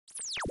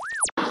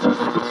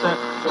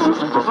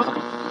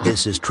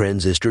This is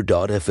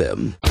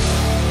Transistor.fm.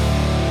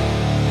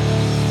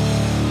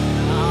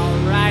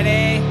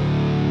 Alrighty.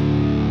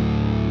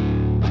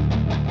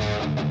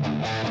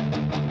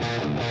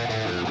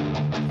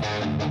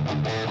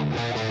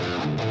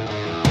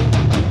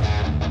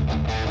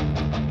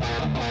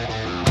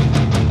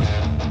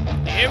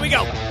 Here we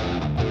go.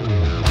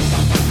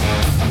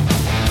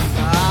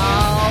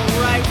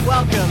 Alright,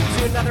 welcome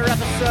to another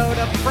episode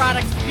of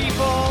Product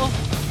People.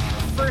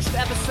 First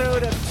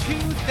episode of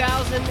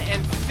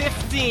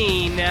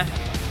 2015.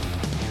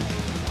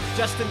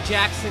 Justin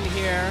Jackson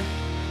here.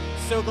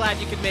 So glad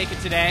you could make it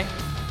today.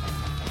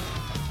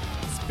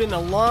 It's been a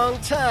long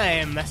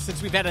time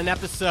since we've had an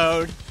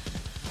episode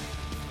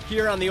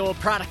here on the old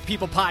Product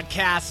People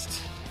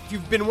podcast. If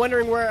you've been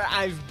wondering where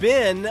I've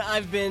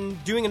been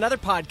doing another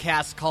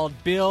podcast called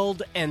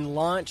Build and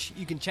Launch.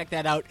 You can check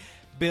that out,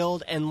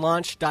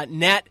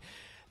 buildandlaunch.net.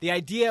 The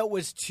idea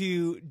was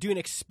to do an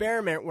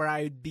experiment where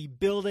I would be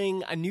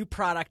building a new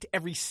product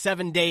every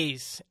 7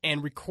 days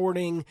and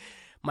recording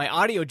my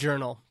audio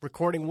journal,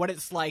 recording what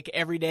it's like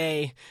every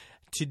day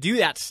to do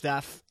that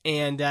stuff.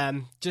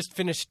 And just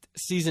finished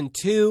season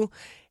 2,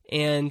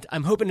 and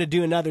I'm hoping to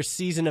do another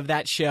season of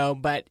that show.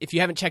 But if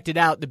you haven't checked it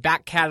out, the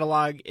back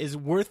catalog is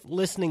worth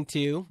listening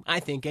to, I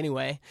think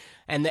anyway.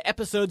 And the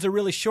episodes are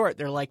really short.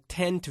 They're like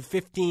 10 to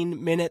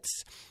 15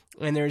 minutes.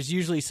 And there's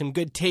usually some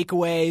good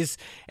takeaways,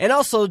 and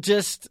also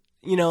just,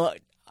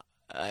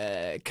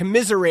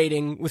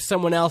 commiserating with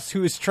someone else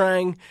who is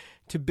trying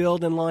to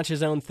build and launch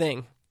his own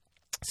thing.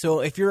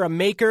 So if you're a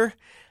maker,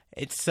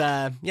 it's,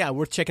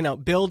 worth checking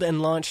out,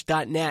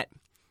 buildandlaunch.net.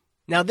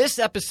 Now, this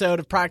episode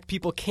of Product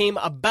People came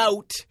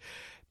about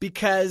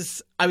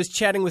because I was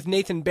chatting with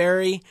Nathan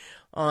Barry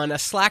on a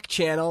Slack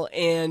channel,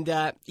 and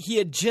he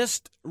had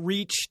just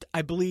reached,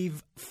 I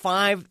believe,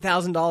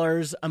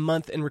 $5,000 a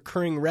month in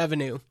recurring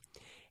revenue.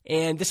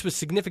 And this was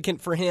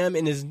significant for him.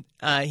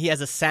 He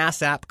has a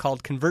SaaS app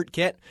called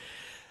ConvertKit.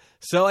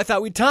 So I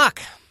thought we'd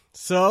talk.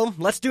 So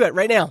let's do it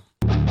right now.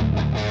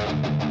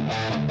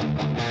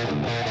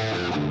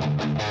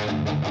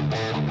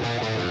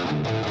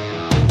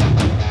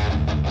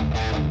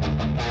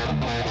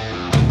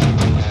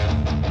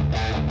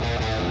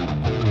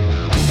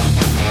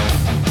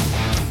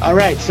 All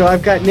right, so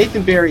I've got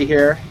Nathan Barry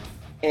here,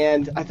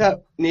 and I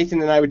thought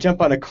Nathan and I would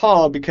jump on a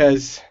call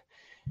because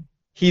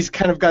he's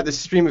kind of got this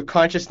stream of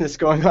consciousness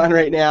going on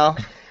right now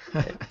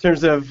in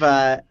terms of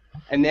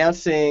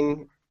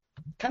announcing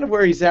kind of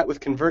where he's at with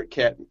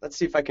ConvertKit. Let's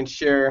see if I can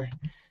share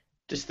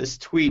just this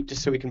tweet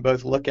just so we can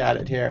both look at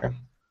it here.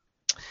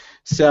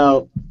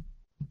 So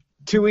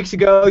 2 weeks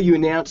ago, you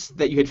announced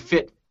that you had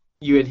hit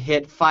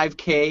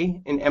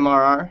 5K in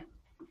MRR.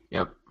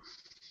 Yep.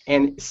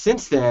 And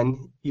since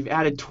then, you've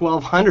added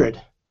 1,200,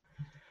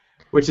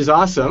 which is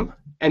awesome.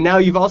 And now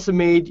you've also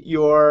made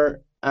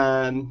your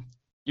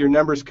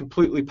numbers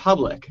completely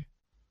public.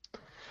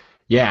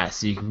 Yeah,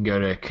 so you can go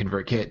to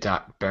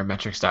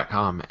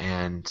convertkit.baremetrics.com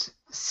and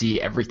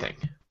see everything.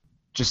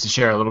 Just to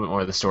share a little bit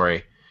more of the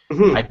story.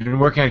 Mm-hmm. I've been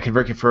working on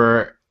ConvertKit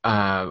for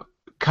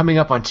coming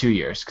up on 2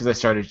 years because I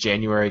started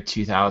January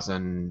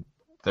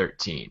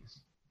 2013.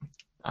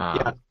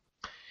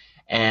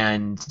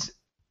 And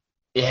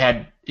it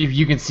had, if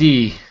you can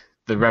see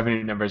the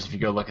revenue numbers if you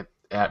go look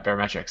at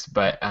Baremetrics,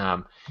 but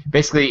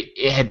basically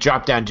it had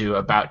dropped down to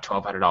about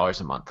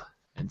 $1,200 a month.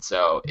 And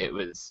so it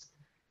was,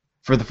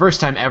 for the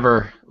first time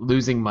ever,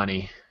 losing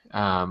money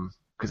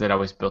because I'd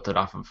always built it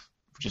off of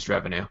just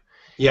revenue.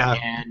 Yeah.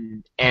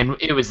 And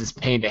it was this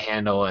pain to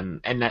handle,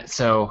 and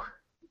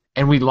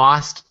we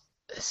lost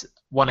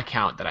one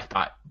account that I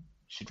thought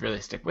should really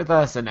stick with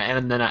us, and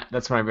then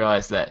that's when I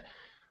realized that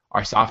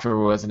our software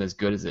wasn't as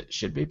good as it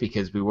should be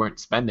because we weren't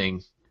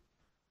spending,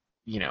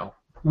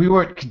 we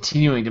weren't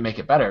continuing to make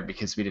it better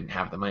because we didn't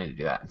have the money to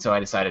do that. And so I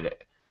decided,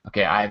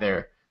 okay,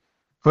 either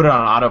put it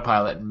on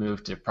autopilot and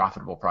move to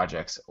profitable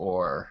projects,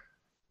 or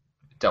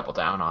double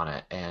down on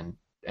it and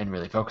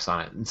really focus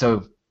on it. And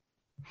so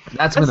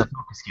that's when the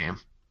focus came.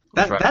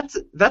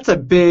 That's a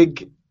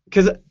big,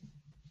 because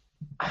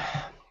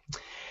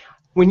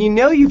when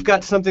you've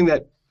got something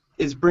that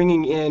is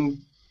bringing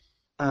in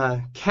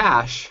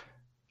cash,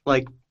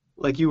 like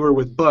you were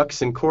with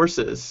books and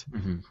courses,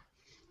 mm-hmm.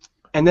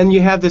 and then you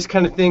have this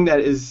kind of thing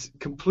that is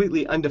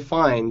completely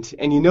undefined,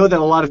 and you know that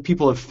a lot of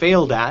people have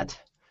failed at.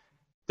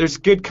 There's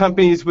good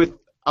companies with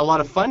a lot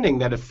of funding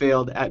that have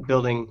failed at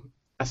building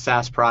a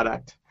SaaS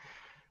product.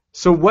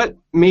 So what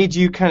made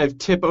you kind of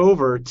tip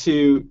over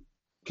to,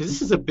 because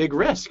this is a big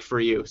risk for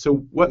you,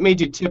 so what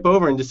made you tip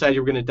over and decide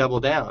you were going to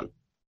double down?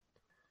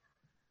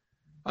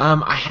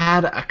 I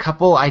had a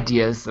couple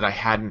ideas that I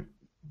hadn't,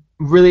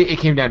 really it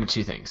came down to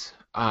two things.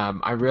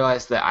 I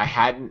realized that I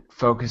hadn't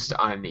focused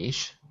on a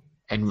niche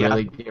and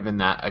really given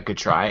that a good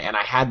try, and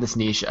I had this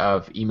niche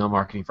of email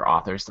marketing for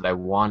authors that I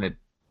wanted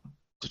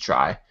to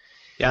try.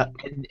 Yeah.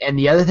 And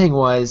the other thing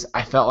was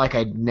I felt like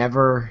I'd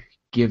never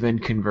given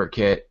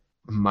ConvertKit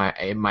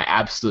my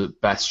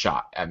absolute best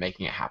shot at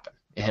making it happen.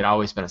 It had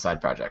always been a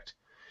side project.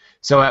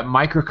 So at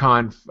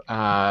MicroCon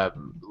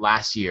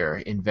last year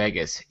in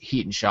Vegas,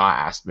 Heaton Shaw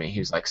asked me. He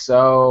was like,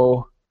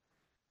 "So,"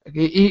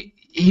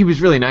 he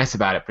was really nice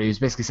about it, but he was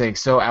basically saying,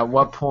 "So at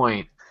what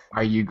point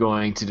are you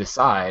going to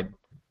decide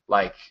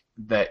like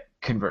that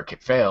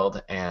ConvertKit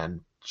failed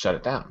and shut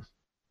it down?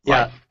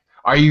 Yeah. Like,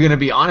 are you going to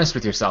be honest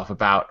with yourself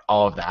about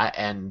all of that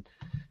and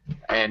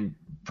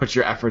put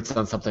your efforts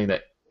on something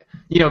that,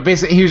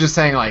 basically he was just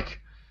saying like,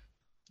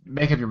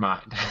 make up your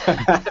mind."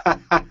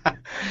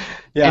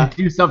 Yeah. And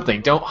do something.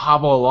 Don't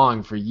hobble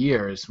along for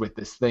years with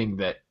this thing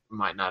that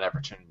might not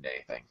ever turn into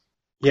anything.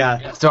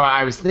 Yeah. So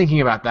I was thinking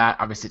about that.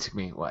 Obviously, it took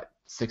me,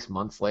 6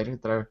 months later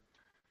that I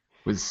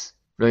was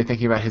really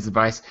thinking about his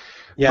advice.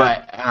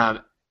 Yeah.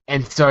 But,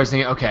 and so I was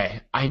thinking, okay,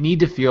 I need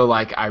to feel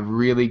like I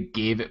really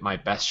gave it my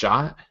best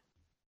shot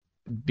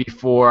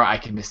before I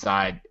can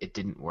decide it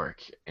didn't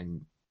work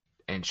and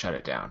shut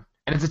it down.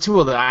 And it's a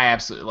tool that I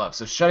absolutely love.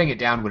 So shutting it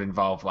down would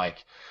involve,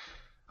 like,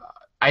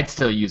 I'd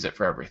still use it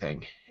for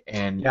everything.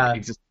 And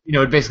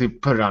it'd basically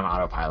put it on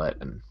autopilot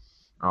and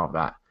all of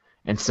that.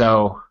 And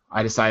so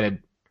I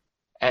decided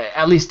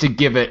at least to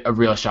give it a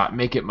real shot,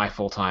 make it my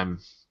full-time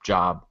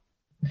job,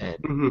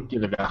 and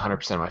give it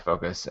 100% of my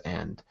focus,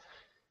 and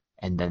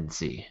then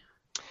see.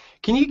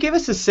 Can you give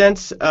us a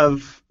sense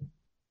of,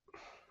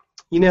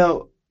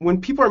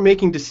 when people are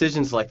making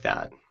decisions like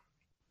that,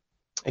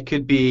 it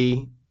could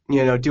be,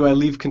 do I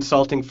leave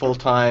consulting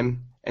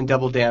full-time and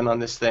double down on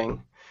this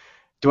thing?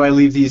 Do I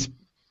leave these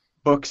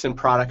books and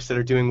products that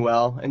are doing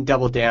well and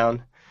double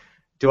down?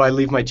 Do I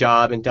leave my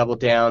job and double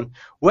down?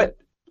 What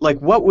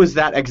was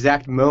that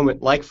exact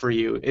moment like for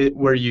you?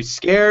 Were you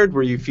scared?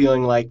 Were you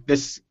feeling like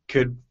this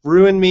could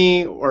ruin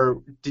me?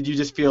 Or did you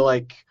just feel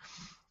like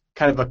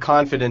kind of a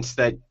confidence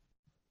that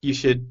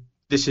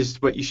this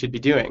is what you should be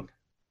doing?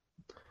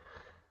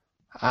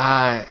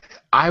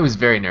 I was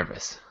very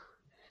nervous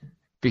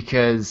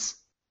because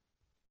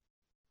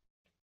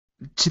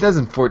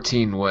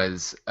 2014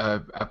 was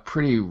a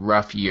pretty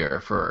rough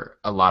year for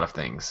a lot of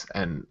things,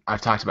 and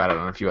I've talked about it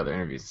on a few other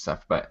interviews and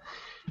stuff, but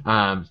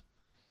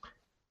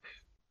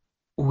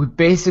we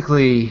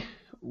basically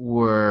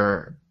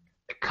were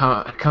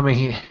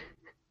coming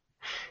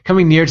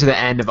near to the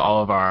end of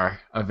all of our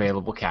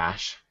available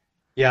cash.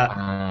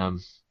 Yeah.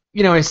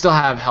 I still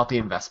have healthy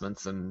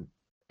investments and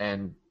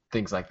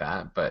things like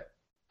that, but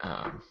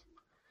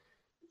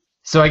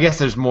so I guess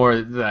there's more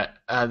that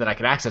I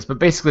could access. But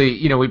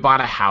basically, we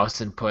bought a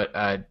house and put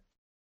a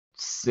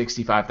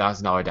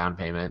 $65,000 down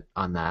payment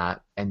on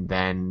that, and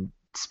then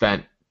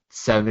spent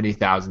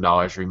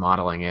 $70,000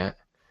 remodeling it.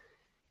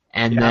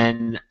 And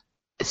then,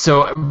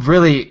 so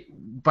really,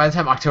 by the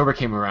time October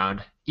came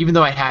around, even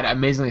though I had an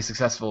amazingly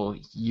successful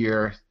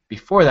year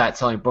before that,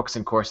 selling books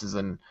and courses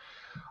and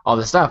all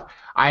this stuff,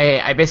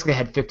 I basically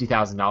had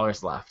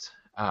 $50,000 left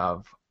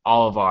of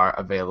all of our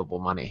available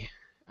money.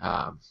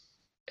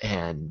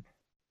 And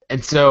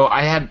so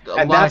I had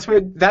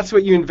that's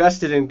what you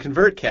invested in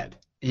ConvertKit.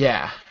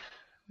 Yeah.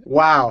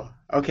 Wow.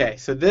 Okay.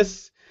 So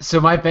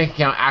my bank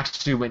account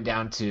actually went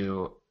down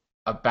to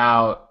I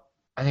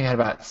think I had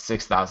about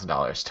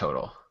 $6,000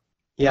 total.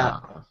 Yeah.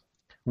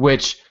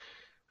 Which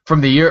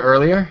from the year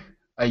earlier,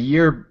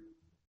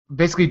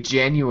 basically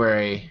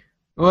January,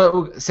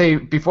 say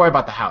before I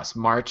bought the house,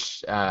 March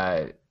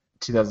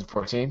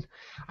 2014,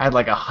 I had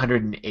like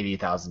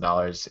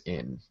 $180,000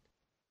 in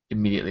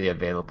immediately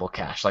available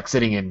cash, like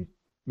sitting in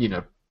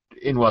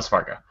Wells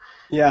Fargo.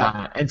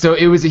 Yeah. And so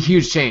it was a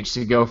huge change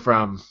to go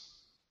from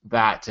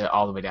that to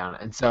all the way down.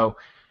 And so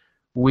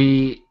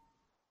we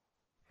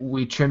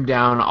trimmed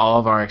down all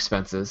of our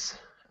expenses.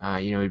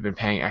 We've been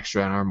paying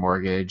extra on our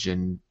mortgage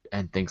and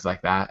things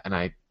like that, and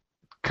I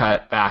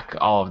cut back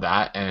all of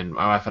that, and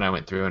my wife and I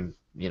went through and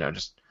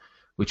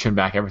we trimmed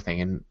back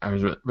everything, and I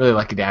was really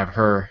lucky to have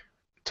her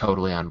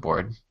totally on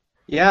board.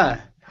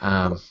 Yeah.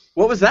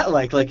 What was that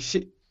like? Like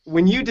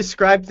when you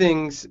describe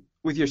things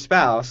with your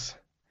spouse,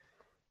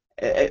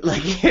 do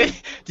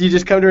you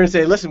just come to her and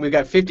say, "Listen, we've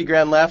got 50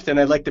 grand left, and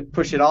I'd like to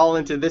push it all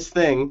into this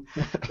thing"?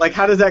 Like,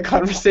 how does that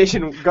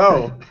conversation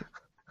go?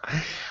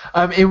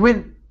 It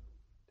went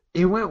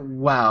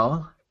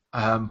well,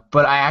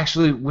 but I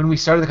actually, when we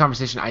started the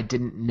conversation, I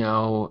didn't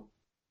know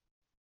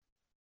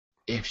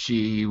if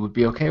she would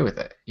be okay with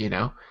it,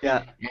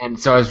 Yeah. And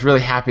so I was really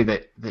happy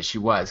that she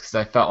was, because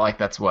I felt like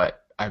that's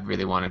what I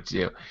really wanted to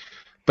do.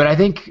 But I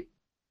think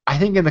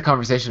in the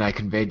conversation I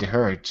conveyed to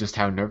her just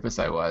how nervous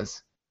I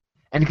was.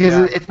 And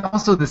because it's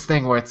also this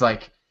thing where it's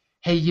like,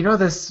 hey,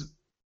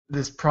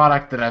 this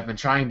product that I've been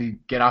trying to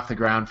get off the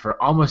ground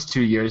for almost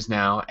 2 years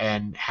now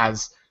and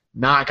has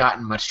not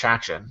gotten much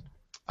traction.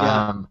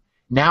 Yeah.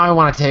 Now I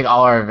want to take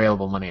all our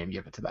available money and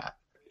give it to that.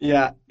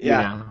 Yeah,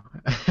 yeah.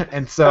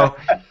 And so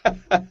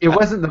it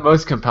wasn't the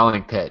most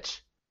compelling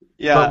pitch.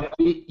 Yeah. But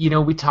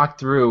we talked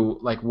through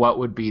like what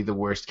would be the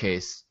worst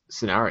case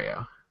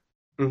scenario.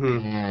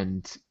 Mm-hmm.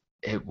 And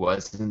it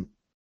wasn't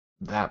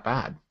that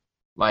bad.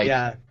 Like,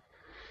 yeah.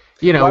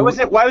 Why was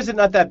it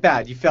not that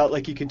bad? You felt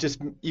like you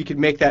could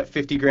make that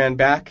 50 grand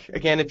back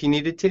again if you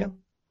needed to?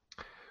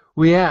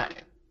 Well, yeah.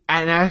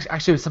 And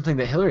actually it was something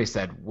that Hillary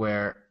said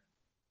where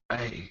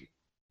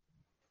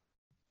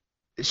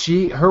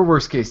her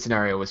worst case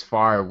scenario was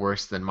far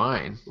worse than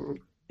mine.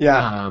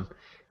 Yeah.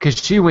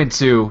 Because she went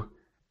to,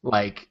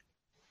 like,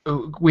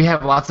 we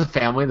have lots of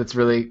family that's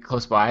really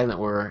close by and that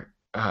we're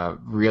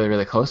really,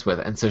 really close with.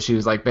 And so she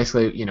was like,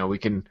 basically, we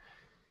can,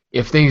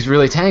 if things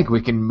really tank,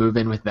 we can move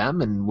in with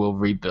them and we'll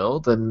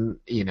rebuild and,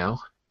 and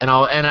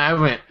I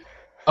went,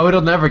 oh,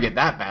 it'll never get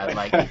that bad.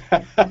 Like,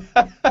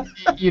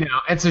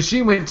 and so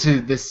she went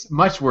to this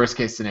much worse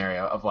case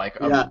scenario of like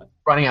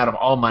running out of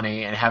all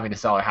money and having to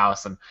sell her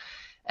house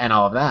and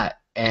all of that.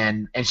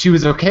 And she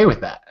was okay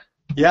with that.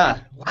 Yeah.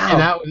 Wow. And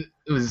that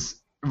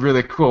was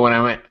really cool when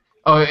I went,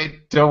 oh,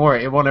 don't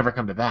worry, it won't ever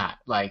come to that.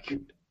 Like,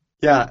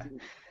 yeah,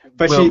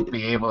 but we'll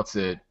be able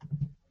to.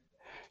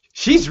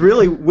 She's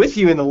really with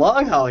you in the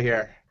long haul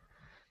here.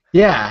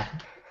 Yeah,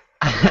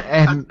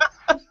 and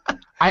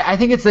I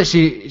think it's that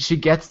she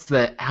gets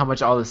that how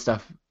much all this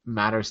stuff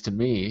matters to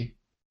me.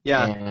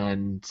 Yeah,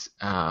 and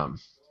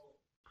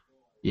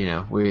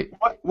we.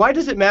 Why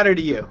does it matter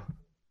to you?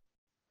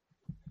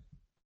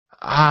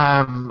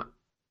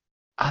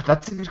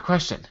 That's a good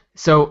question.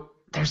 So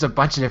there's a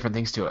bunch of different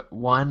things to it.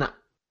 One,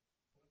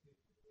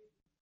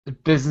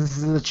 business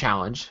is a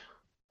challenge,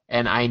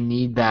 and I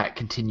need that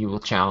continual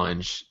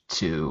challenge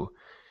to,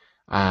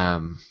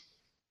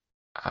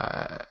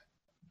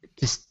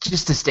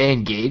 just to stay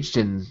engaged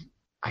in,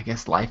 I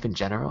guess, life in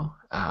general.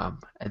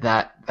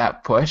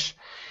 That push,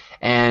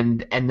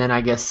 and then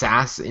I guess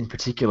SaaS in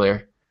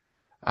particular.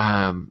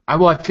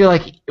 I feel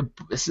like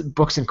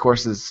books and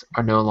courses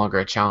are no longer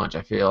a challenge.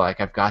 I feel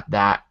like I've got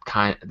that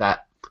kind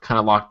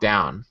of locked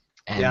down,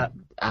 and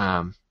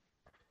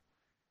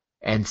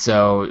and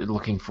so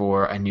looking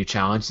for a new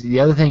challenge. The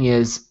other thing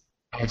is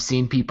I've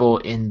seen people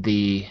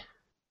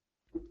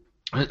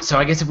so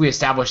I guess if we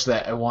establish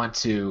that I want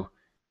to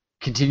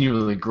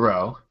continually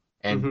grow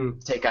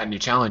and take on new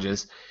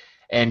challenges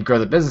and grow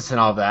the business and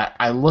all of that,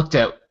 I looked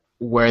at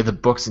where the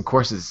books and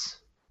courses,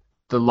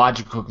 the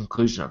logical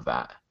conclusion of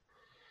that.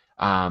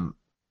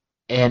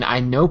 And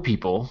I know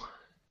people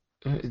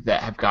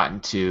that have gotten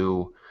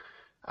to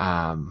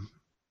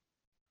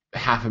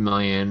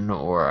 $500,000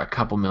 or a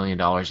couple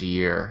 $1,000,000 a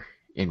year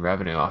in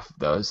revenue off of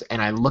those,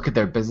 and I look at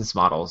their business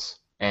models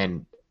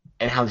and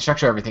how they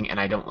structure everything, and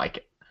I don't like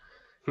it.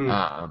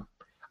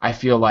 I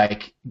feel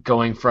like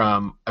going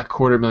from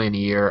 $250,000 a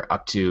year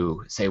up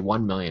to, say,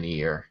 $1 million a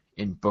year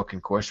in book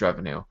and course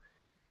revenue,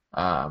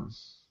 I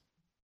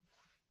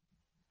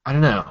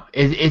don't know.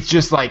 It's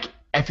just like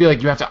I feel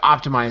like you have to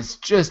optimize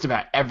just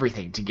about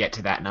everything to get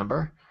to that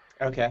number.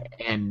 Okay.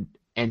 And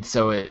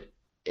so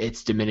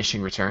it's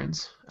diminishing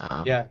returns.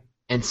 Yeah.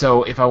 And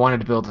so if I wanted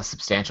to build a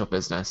substantial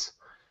business,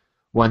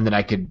 one that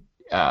I could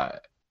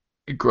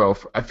grow,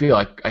 I feel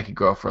like I could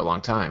grow for a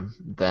long time,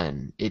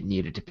 then it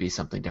needed to be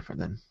something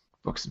different than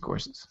books and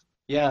courses.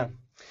 Yeah.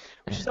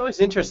 Which is always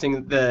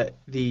interesting,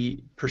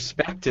 the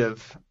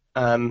perspective.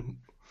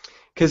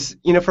 Because,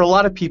 for a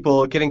lot of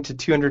people, getting to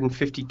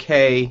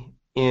 $250K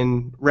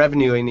in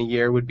revenue in a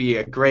year would be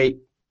a great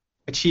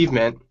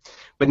achievement.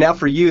 But now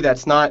for you,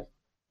 that's not,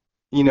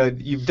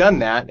 you've done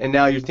that, and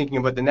now you're thinking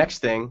about the next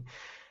thing.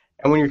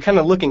 And when you're kind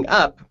of looking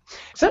up,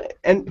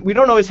 and we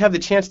don't always have the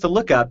chance to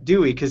look up,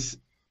 do we? Because,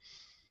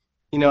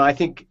 I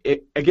think,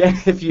 again,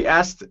 if you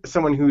asked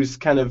someone who's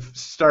kind of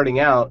starting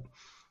out,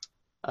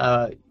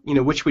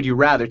 which would you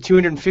rather,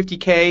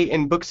 250K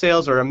in book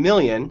sales or $1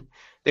 million,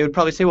 they would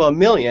probably say, well, $1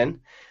 million.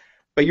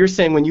 But you're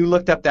saying when you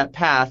looked up that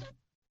path,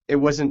 it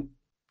wasn't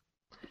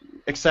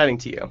exciting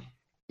to you.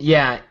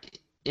 Yeah,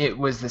 it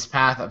was this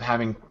path of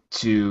having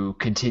to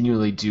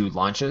continually do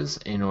launches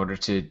in order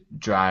to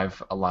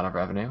drive a lot of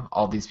revenue.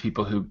 All these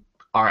people who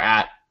are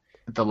at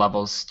the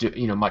levels,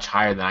 much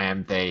higher than I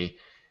am, they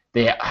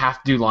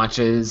have to do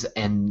launches,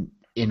 and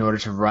in order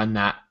to run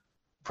that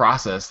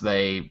process,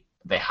 they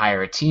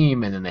hire a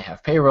team, and then they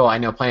have payroll. I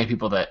know plenty of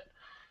people that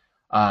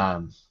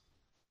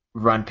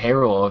run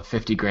payroll of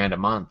 $50,000 a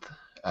month.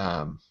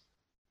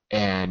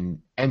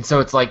 And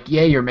so it's like,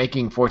 yeah, you're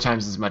making 4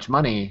 times as much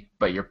money,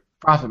 but your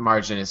profit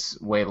margin is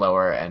way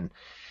lower. And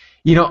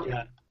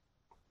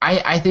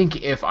I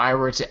think if I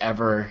were to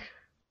ever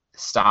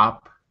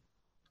stop,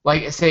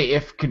 like say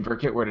if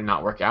ConvertKit were to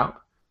not work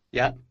out,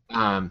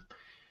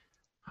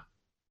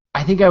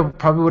 I think I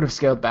probably would have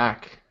scaled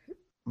back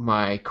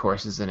my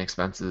courses and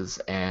expenses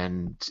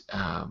and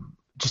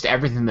just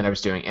everything that I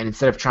was doing. And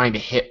instead of trying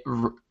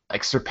to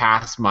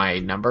surpass my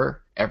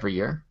number every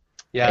year,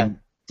 and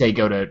say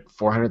go to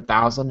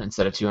 400,000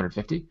 instead of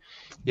 250,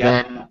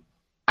 then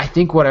I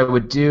think what I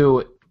would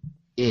do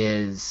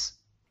is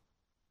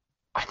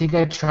I think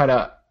I'd try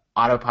to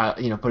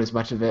autopilot, put as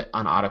much of it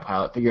on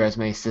autopilot, figure as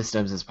many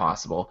systems as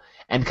possible,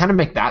 and kind of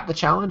make that the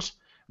challenge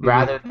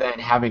rather than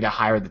having to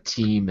hire the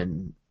team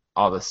and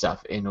all this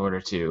stuff in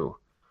order to,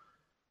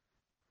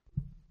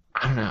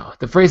 I don't know,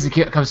 the phrase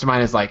that comes to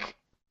mind is like,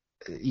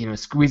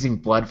 squeezing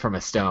blood from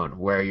a stone,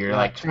 where you're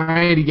like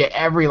trying to get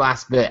every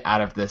last bit out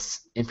of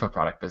this info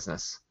product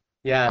business.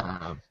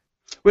 Yeah.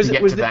 To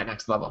get to that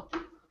next level.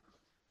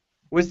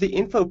 Was the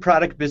info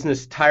product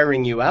business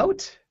tiring you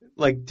out?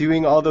 Like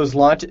doing all those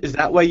launches, is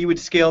that why you would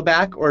scale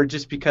back, or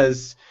just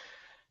because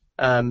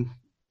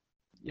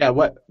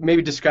What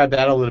maybe describe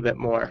that a little bit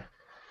more.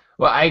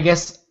 Well, I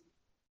guess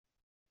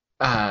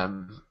I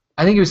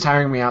think it was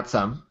tiring me out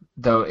some,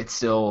 though it's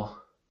still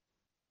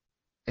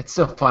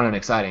fun and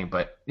exciting.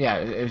 But yeah,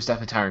 it was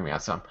definitely tiring me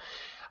out some.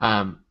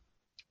 Um,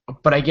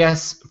 but I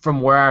guess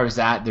from where I was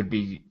at, there'd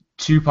be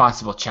two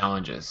possible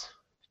challenges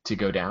to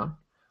go down.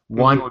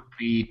 One would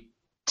be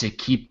to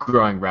keep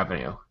growing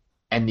revenue,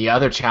 and the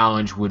other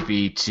challenge would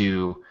be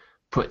to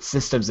put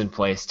systems in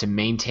place to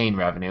maintain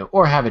revenue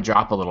or have it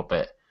drop a little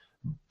bit,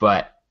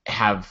 but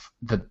have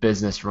the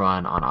business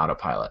run on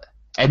autopilot.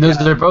 And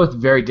those are both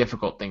very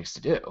difficult things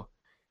to do.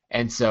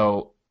 And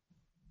so,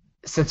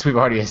 since we've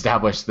already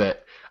established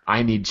that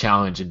I need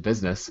challenge in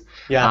business,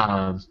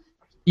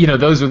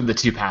 those were the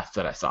two paths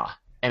that I saw.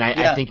 And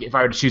I think if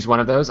I were to choose one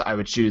of those, I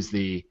would choose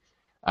the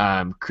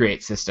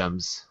create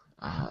systems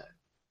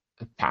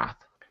path.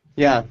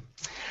 Yeah.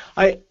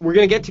 We're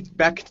going to get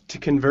back to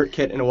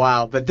ConvertKit in a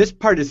while, but this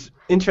part is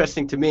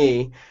interesting to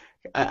me.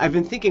 I've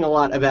been thinking a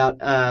lot about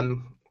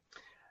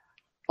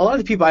a lot of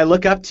the people I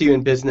look up to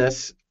in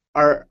business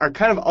are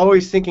kind of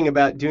always thinking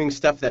about doing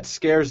stuff that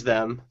scares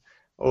them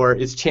or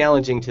is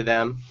challenging to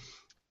them.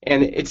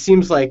 And it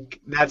seems like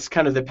that's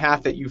kind of the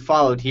path that you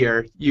followed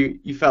here.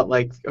 You felt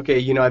like,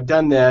 okay, I've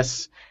done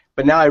this,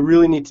 but now I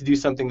really need to do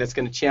something that's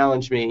going to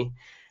challenge me.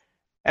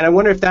 And I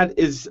wonder if that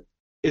is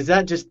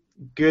that just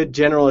good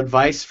general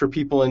advice for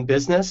people in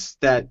business,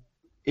 that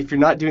if you're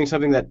not doing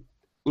something that,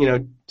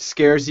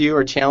 scares you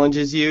or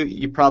challenges you,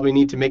 you probably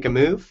need to make a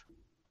move?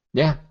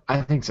 Yeah,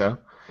 I think so.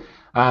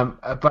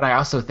 But I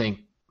also think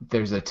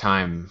there's a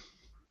time.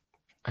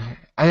 I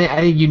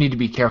think you need to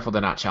be careful to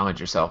not challenge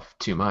yourself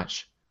too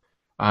much.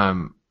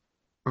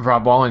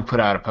 Rob Walling put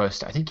out a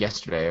post, I think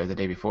yesterday or the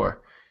day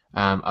before,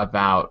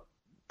 about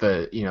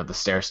the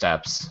stair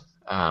steps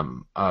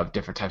of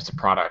different types of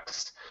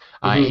products.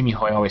 Amy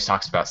Hoy always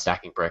talks about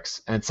stacking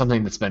bricks, and it's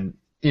something that's been,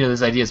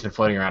 this idea has been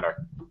floating around our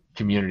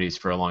communities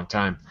for a long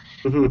time.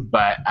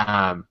 But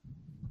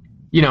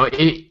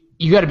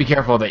you got to be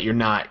careful that you're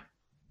not,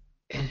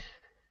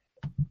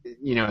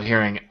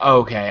 hearing,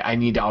 okay, I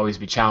need to always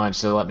be challenged,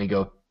 so let me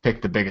go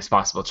pick the biggest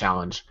possible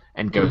challenge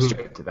and go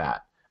straight to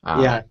that.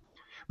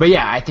 But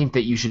yeah, I think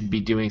that you should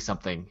be doing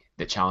something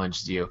that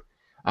challenges you.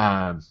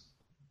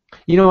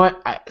 You know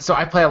what?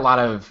 I play a lot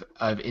of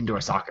indoor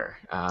soccer.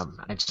 I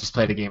just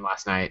played a game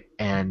last night,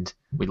 and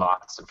we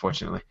lost,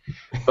 unfortunately.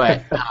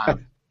 But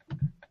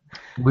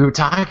we were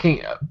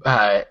talking,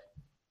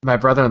 my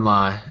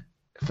brother-in-law,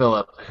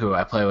 Philip, who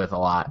I play with a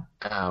lot,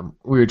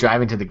 we were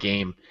driving to the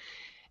game,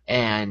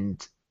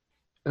 and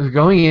we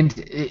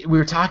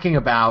were talking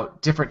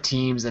about different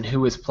teams and who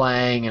was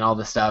playing and all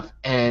this stuff,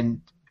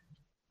 and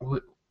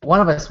one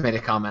of us made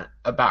a comment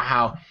about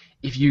how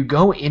if you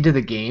go into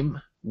the game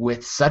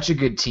with such a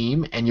good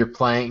team and you're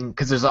playing,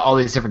 because there's all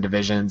these different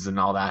divisions and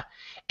all that,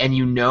 and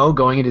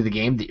going into the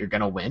game that you're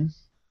going to win,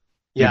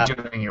 you're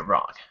doing it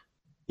wrong.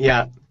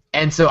 Yeah.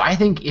 And so I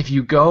think if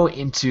you go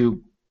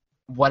into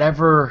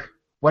whatever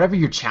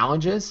your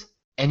challenge is,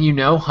 and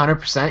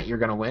 100% you're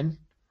going to win,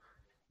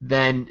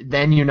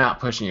 then you're not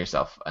pushing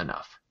yourself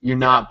enough. You're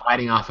not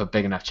biting off a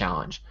big enough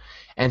challenge.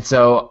 And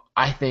so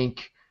I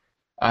think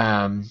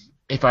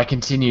if I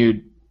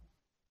continued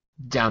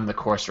down the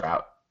course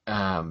route,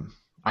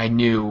 I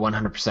knew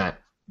 100%,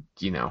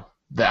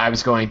 that I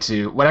was going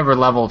to, whatever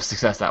level of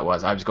success that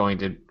was, I was going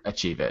to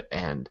achieve it,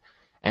 and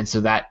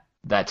so that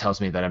tells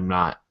me that I'm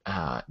not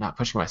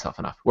pushing myself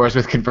enough. Whereas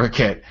with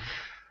ConvertKit,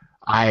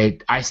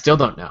 I still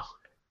don't know.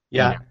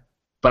 Yeah.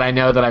 But I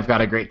know that I've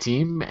got a great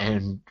team,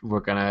 and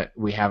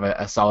we have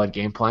a solid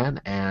game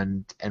plan,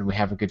 and we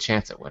have a good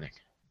chance at winning.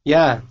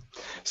 Yeah.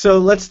 So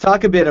let's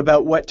talk a bit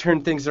about what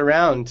turned things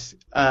around.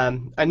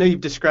 I know you've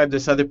described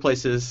this other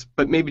places,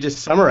 but maybe just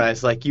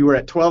summarize. Like, you were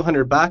at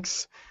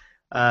 $1,200,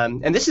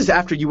 and this is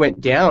after you went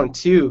down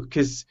too,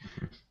 because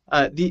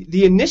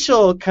the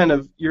initial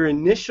your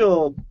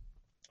initial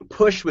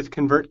push with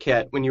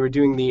ConvertKit when you were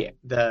doing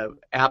the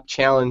app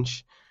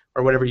challenge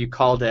or whatever you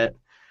called it,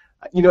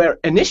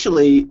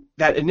 initially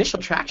that initial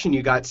traction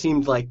you got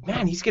seemed like,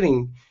 man,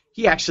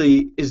 he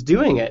actually is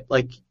doing it.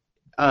 Like,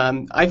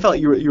 I felt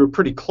you were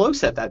pretty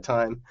close at that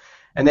time,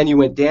 and then you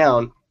went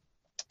down.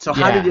 So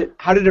how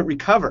did it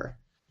recover?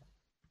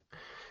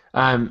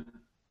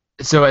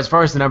 So as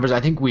far as the numbers, I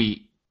think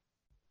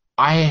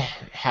I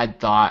had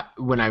thought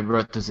when I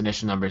wrote those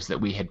initial numbers that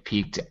we had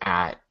peaked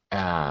at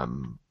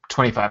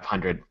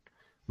 2,500.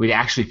 We'd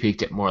actually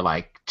peaked at more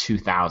like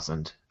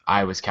 2,000.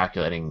 I was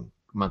calculating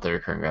monthly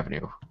recurring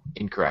revenue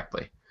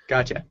incorrectly.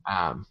 Gotcha.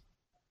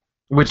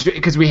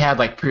 Because we had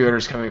like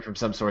pre-orders coming from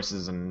some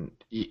sources, and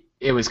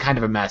it was kind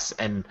of a mess.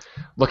 And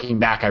looking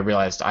back, I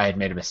realized I had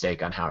made a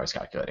mistake on how I was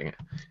calculating it.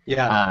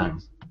 Yeah.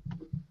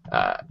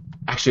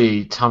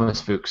 Actually,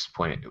 Thomas Fuchs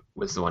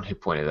was the one who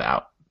pointed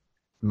out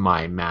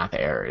my math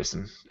errors.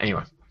 And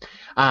anyway,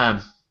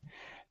 that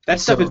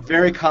stuff is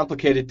very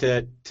complicated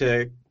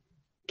to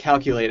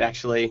calculate.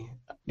 Actually.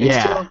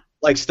 Yeah.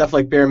 Like stuff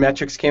like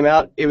Barometrics came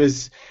out,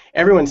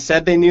 everyone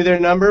said they knew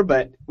their number,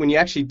 but when you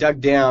actually dug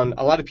down,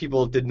 a lot of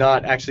people did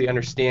not actually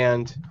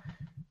understand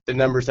the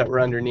numbers that were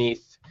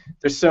underneath.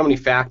 There's so many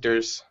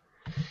factors.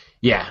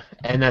 Yeah,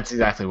 and that's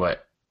exactly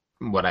what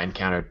I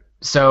encountered.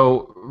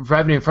 So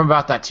revenue from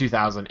about that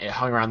 2000, it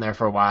hung around there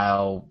for a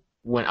while,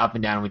 went up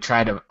and down. We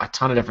tried a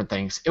ton of different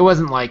things. It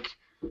wasn't like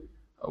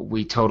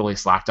we totally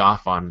slacked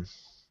off on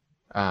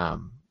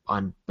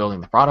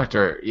building the product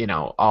or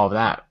all of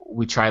that.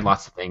 We tried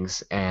lots of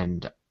things,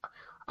 and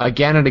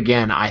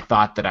again, I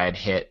thought that I had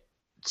hit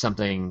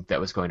something that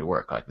was going to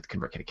work, like with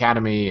ConvertKit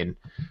Academy and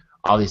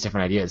all these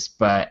different ideas.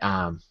 But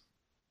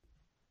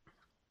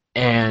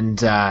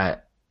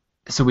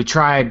so we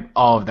tried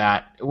all of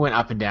that. It went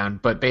up and down,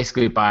 but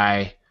basically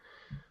by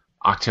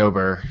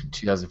October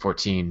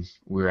 2014,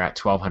 we were at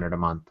 $1,200 a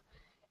month,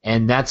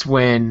 and that's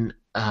when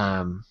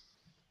another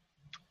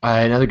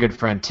good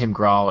friend, Tim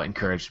Grahl,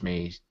 encouraged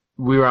me.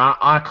 We were on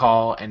a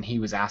call, and he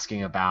was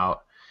asking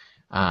about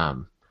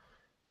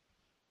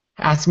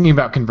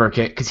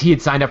ConvertKit because he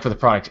had signed up for the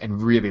product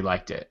and really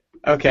liked it.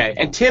 Okay,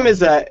 and Tim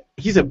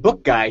he's a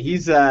book guy. He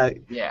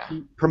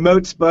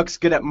promotes books,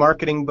 good at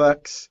marketing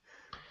books.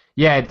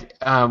 Yeah,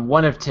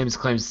 one of Tim's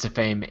claims to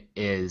fame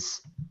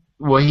is,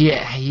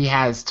 he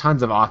has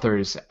tons of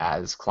authors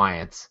as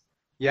clients.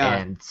 Yeah.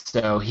 And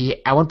so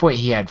at one point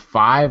he had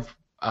 5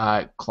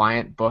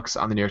 client books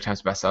on the New York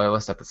Times bestseller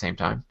list at the same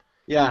time.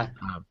 Yeah.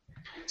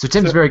 So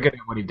Tim's very good at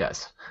what he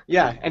does.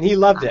 Yeah, and he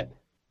loved it.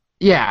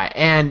 Yeah,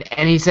 and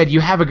he said,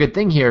 you have a good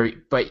thing here,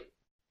 but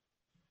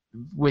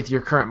with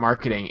your current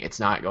marketing, it's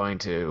not going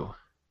to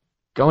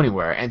go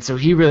anywhere. And so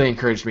he really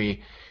encouraged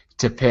me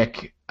to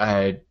pick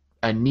a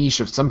niche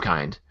of some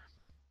kind,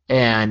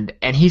 and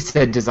he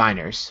said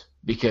designers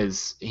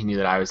because he knew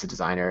that I was a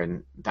designer,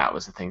 and that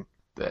was the thing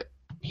that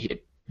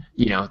he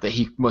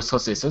most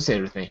closely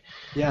associated with me.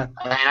 Yeah.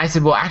 And I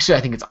said, well, actually,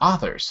 I think it's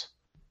authors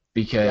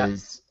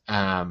because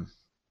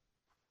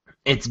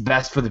it's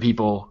best for the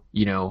people,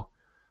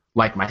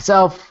 like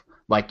myself,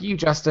 like you,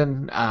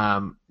 Justin,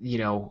 we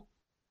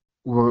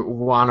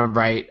want to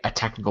write a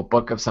technical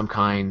book of some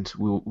kind.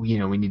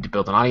 We need to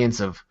build an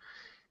audience of,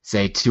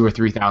 say, 2,000 or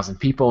 3,000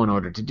 people in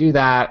order to do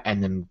that,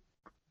 and then,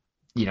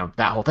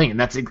 that whole thing. And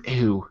that's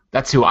who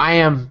I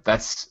am.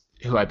 That's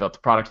who I built the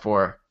product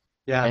for.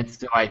 Yeah. And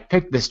so I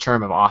picked this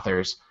term of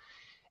authors,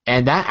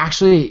 and that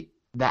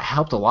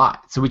helped a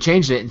lot. So we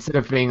changed it instead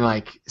of being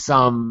like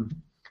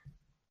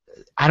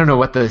I don't know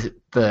what the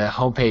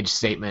homepage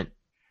statement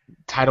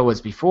title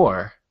was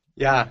before.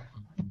 Yeah.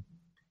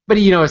 But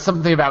it's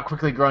something about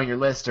quickly growing your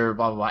list or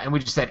blah blah blah, and we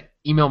just said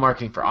email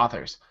marketing for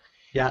authors.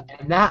 Yeah.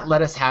 And that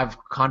let us have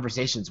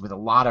conversations with a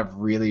lot of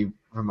really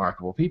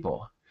remarkable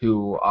people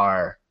who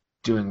are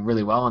doing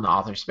really well in the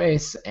author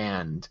space,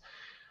 and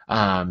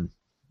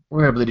we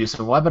were able to do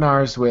some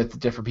webinars with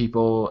different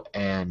people,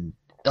 and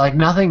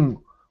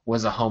nothing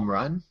was a home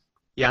run.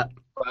 Yeah.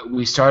 But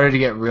we started to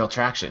get real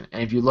traction.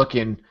 And if you look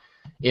in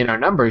our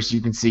numbers,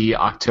 you can see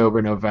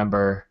October,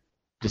 November,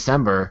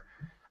 December,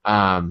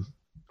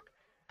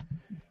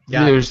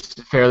 there's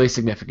fairly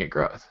significant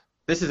growth.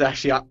 This is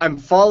actually, I'm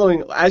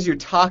following, as you're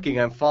talking,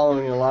 I'm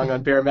following along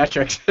on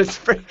Barometrics.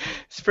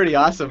 It's pretty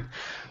awesome.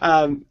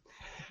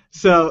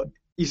 So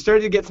you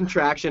started to get some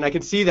traction. I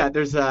can see that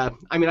there's I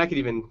could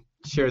even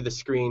share the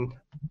screen,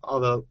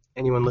 although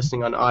anyone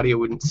listening on audio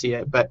wouldn't see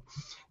it. But,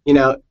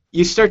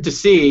 you start to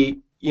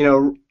see,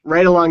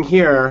 right along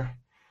here,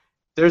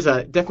 there's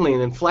definitely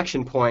an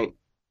inflection point,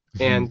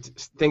 and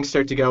things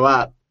start to go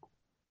up.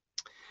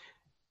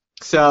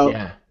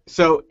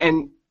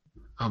 And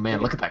oh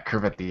man, look at that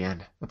curve at the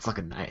end. That's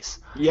looking nice.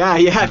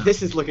 Yeah,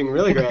 this is looking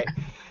really great.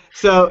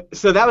 So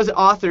that was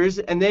authors,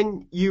 and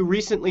then you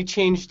recently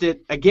changed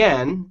it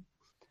again.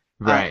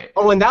 Right.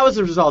 And that was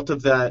a result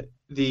of the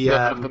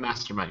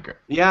mastermind group.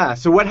 Yeah.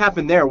 So what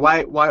happened there?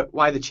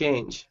 Why the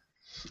change?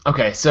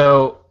 Okay,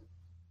 so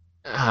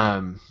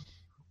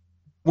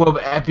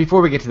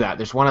before we get to that,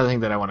 there's one other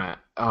thing that I want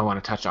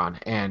to touch on,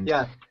 and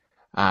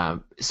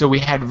so we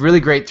had really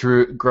great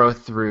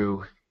growth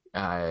through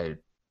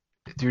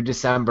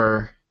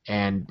December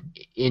and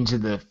into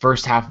the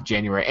first half of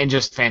January, and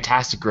just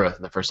fantastic growth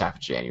in the first half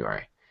of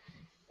January.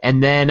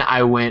 And then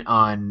I went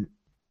on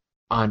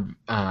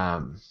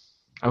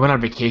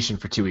vacation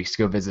for 2 weeks to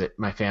go visit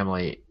my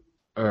family,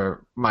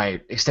 or my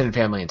extended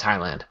family in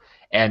Thailand.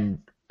 And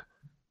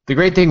the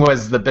great thing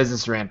was the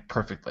business ran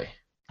perfectly.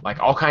 Like,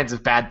 all kinds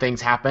of bad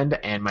things happened,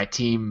 and my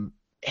team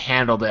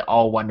handled it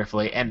all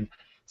wonderfully. And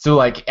so,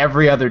 like,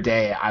 every other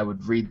day I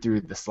would read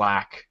through the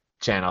Slack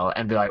channel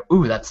and be like,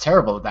 ooh, that's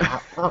terrible.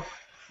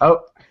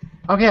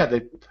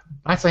 Okay,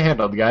 nicely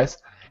handled, guys.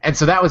 And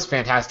so that was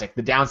fantastic.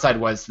 The downside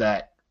was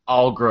that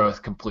all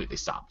growth completely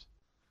stopped,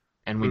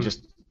 and we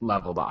just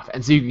leveled off.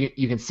 And so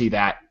you can see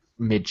that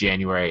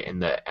mid-January in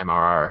the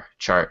MRR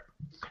chart.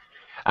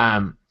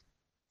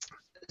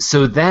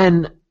 So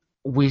then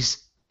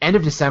end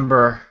of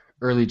December,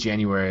 early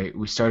January,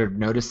 we started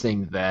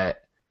noticing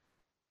that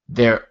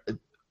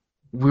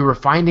we were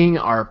finding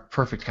our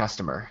perfect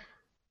customer,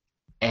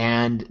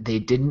 and they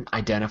didn't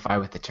identify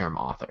with the term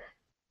author.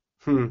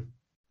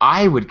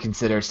 I would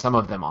consider some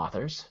of them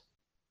authors,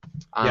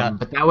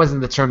 But that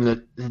wasn't the term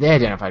that they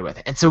identified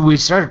with. And so we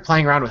started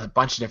playing around with a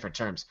bunch of different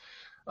terms,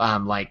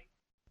 like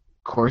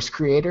course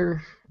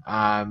creator.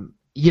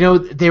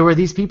 There were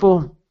these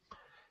people.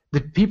 The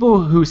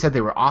people who said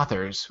they were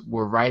authors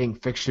were writing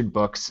fiction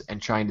books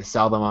and trying to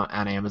sell them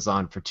on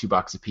Amazon for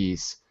 $2 a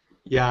piece.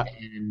 Yeah.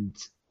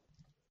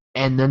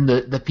 And then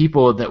the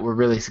people that were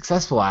really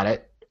successful at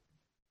it,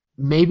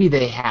 maybe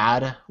they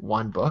had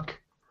one book,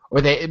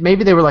 or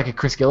maybe they were like a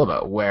Chris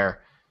Guillebeau,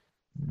 where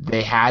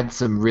they had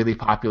some really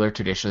popular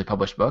traditionally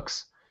published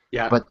books,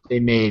 but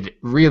they made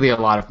really a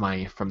lot of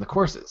money from the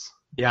courses.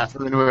 Yeah. So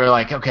then we were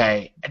like,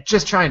 okay,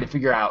 just trying to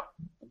figure out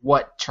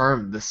what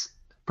term this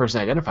person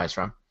identifies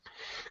from.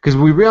 Because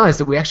we realized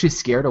that we actually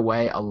scared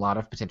away a lot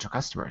of potential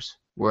customers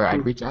where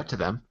I'd reach out to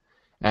them.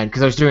 And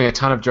because I was doing a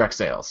ton of direct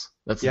sales.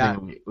 That's the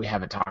thing we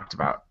haven't talked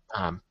about,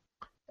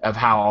 of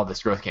how all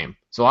this growth came.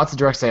 So lots of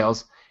direct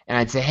sales. And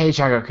I'd say, hey,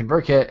 check out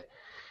ConvertKit.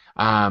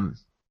 And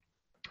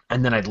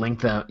then I'd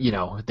link them,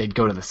 they'd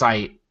go to the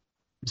site.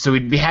 So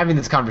we'd be having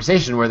this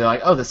conversation where they're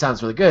like, oh, this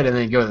sounds really good. And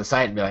then they'd go to the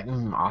site and be like,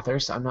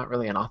 authors? I'm not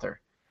really an author.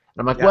 And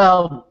I'm like,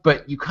 well,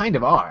 but you kind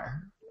of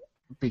are,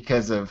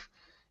 because of,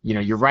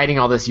 you're writing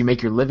all this, you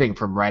make your living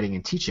from writing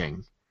and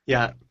teaching.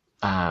 Yeah.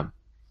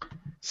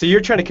 So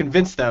you're trying to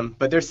convince them,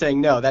 but they're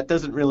saying, no, that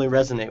doesn't really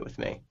resonate with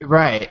me.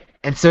 Right.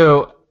 And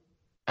so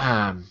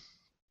I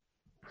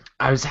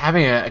was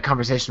having a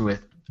conversation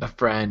with a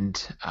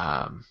friend.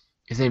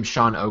 His name's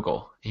Sean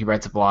Ogle. He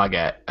writes a blog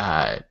at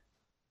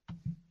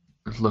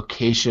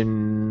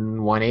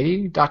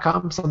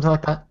location180.com, something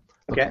like that.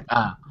 Okay.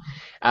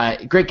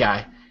 Great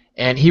guy.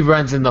 And he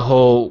runs in the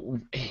whole...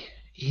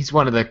 He's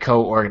one of the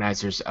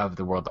co-organizers of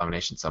the World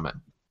Domination Summit,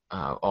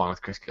 along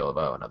with Chris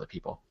Guillebeau and other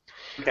people.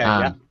 Okay,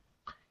 yeah.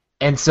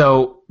 And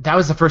so that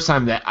was the first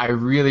time that I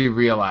really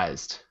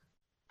realized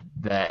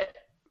that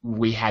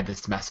we had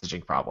this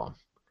messaging problem,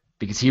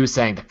 because he was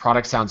saying the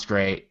product sounds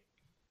great,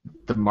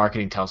 the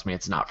marketing tells me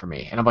it's not for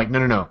me. And I'm like,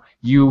 no,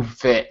 you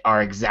fit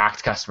our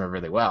exact customer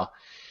really well,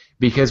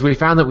 because we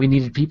found that we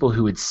needed people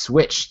who would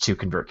switch to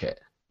ConvertKit.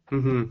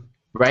 Mm-hmm.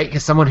 Right?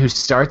 Because someone who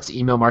starts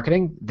email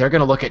marketing, they're going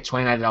to look at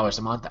 $29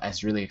 a month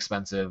as really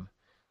expensive.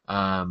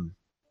 They're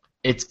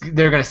going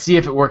to see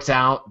if it works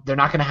out. They're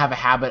not going to have a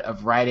habit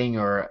of writing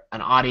or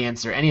an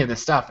audience or any of this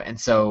stuff, and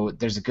so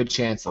there's a good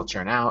chance they'll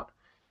churn out.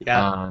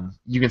 Yeah.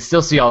 You can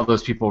still see all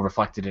those people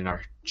reflected in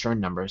our churn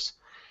numbers.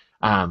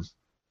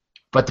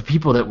 But the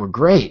people that were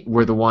great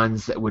were the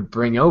ones that would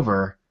bring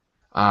over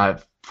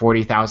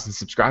 40,000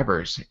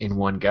 subscribers in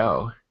one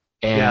go.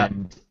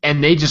 And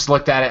they just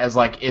looked at it as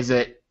like, is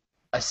it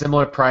a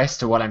similar price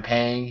to what I'm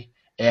paying,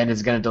 and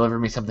is going to deliver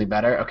me something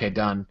better? Okay,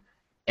 done.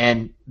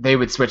 And they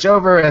would switch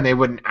over, and they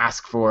wouldn't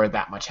ask for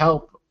that much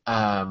help,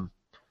 or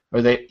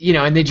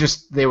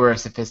they were a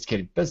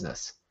sophisticated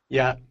business.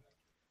 Yeah.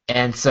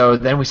 And so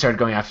then we started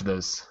going after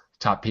those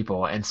top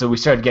people, and so we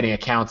started getting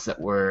accounts that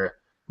were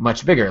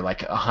much bigger,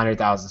 like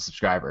 100,000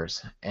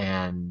 subscribers,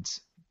 and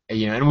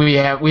and we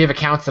have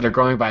accounts that are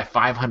growing by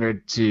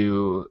 500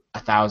 to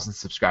 1,000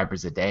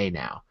 subscribers a day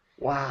now.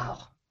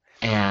 Wow.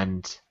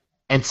 And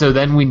so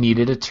then we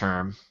needed a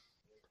term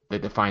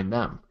that defined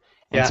them.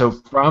 And so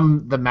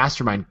from the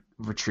mastermind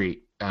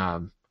retreat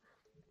that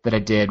I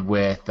did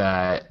with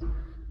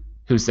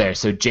who's there?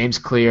 So James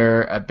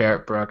Clear,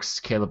 Barrett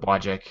Brooks, Caleb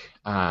Wojcik,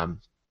 and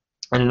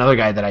another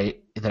guy that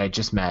I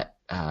just met,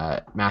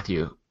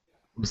 Matthew,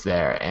 was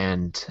there,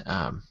 and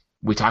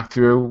we talked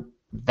through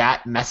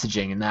that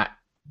messaging and that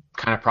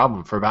kind of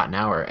problem for about an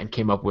hour, and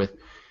came up with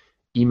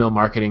email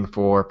marketing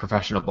for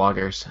professional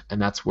bloggers,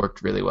 and that's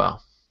worked really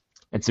well.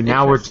 And so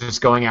now we're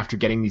just going after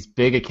getting these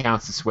big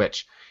accounts to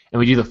switch, and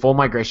we do the full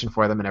migration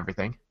for them and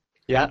everything.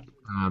 Yeah.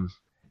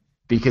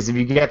 Because if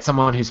you get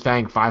someone who's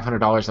paying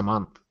 $500 a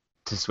month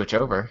to switch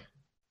over,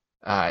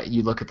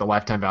 you look at the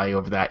lifetime value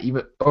over that,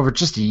 even over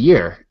just a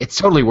year, it's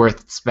totally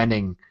worth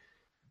spending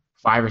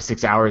 5 or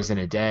 6 hours in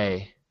a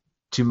day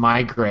to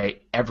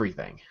migrate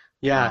everything.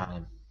 Yeah.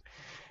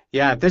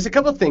 There's a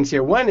couple of things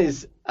here. One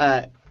is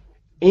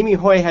Amy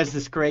Hoy has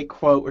this great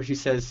quote where she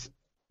says,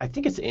 I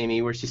think it's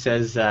Amy, where she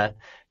says,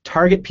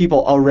 target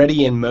people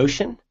already in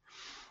motion.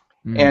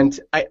 And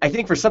I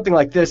think for something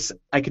like this,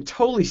 I could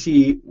totally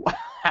see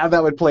how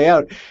that would play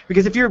out.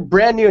 Because if you're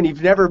brand new and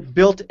you've never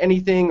built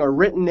anything or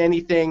written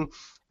anything,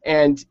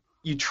 and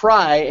you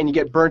try and you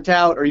get burnt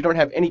out, or you don't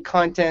have any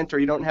content, or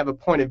you don't have a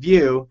point of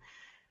view,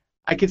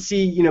 I could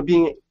see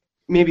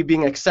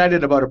being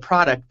excited about a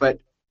product, but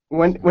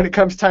when it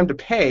comes time to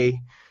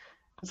pay,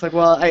 it's like,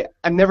 well,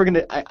 I'm never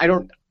gonna. I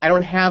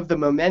don't have the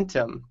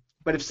momentum.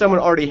 But if someone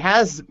already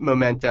has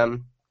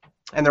momentum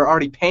and they're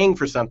already paying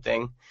for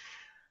something,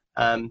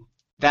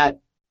 that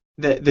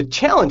the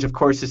challenge, of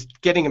course, is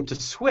getting them to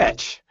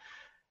switch.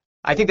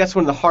 I think that's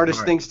one of the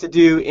hardest things to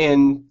do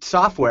in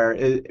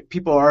software.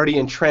 People are already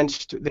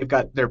entrenched. They've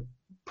got their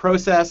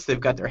process. They've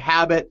got their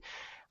habit.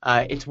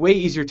 It's way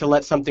easier to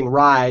let something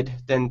ride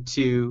than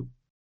to,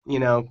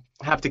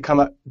 have to come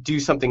up do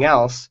something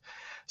else.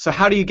 So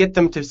how do you get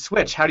them to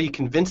switch? How do you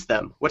convince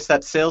them? What's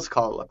that sales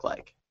call look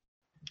like?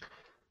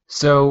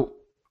 So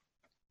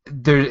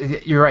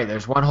you're right.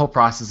 There's one whole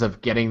process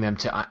of getting them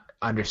to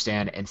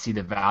understand and see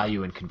the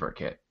value in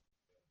ConvertKit.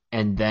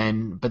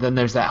 But then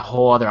there's that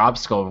whole other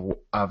obstacle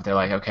of they're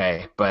like,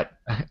 okay, but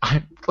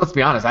let's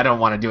be honest, I don't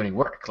want to do any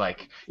work.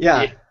 Like,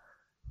 Yeah.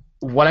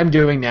 what I'm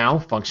doing now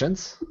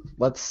functions.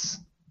 Let's,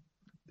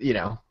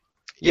 Yeah,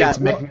 it's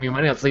well, making me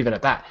money. Let's leave it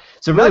at that.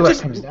 So really, what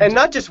it comes down to,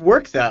 not just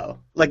work though.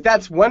 Like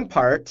that's one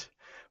part,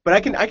 but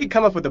I could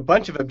come up with a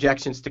bunch of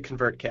objections to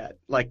ConvertKit.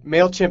 Like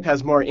Mailchimp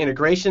has more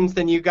integrations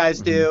than you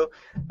guys do.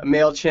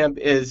 Mailchimp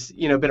is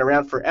been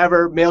around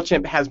forever.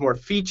 Mailchimp has more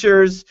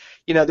features.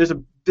 There's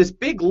this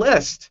big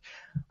list.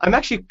 I'm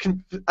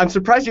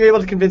surprised you're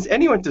able to convince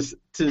anyone to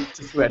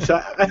switch.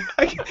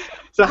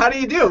 So how do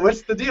you do it?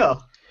 What's the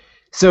deal?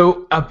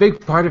 So a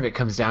big part of it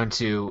comes down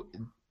to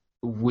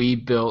we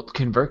built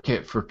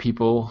ConvertKit for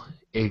people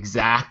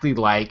exactly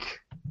like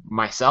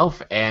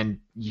myself and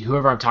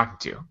whoever I'm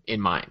talking to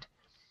in mind.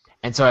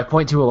 And so I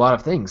point to a lot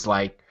of things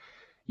like,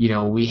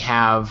 we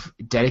have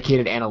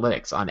dedicated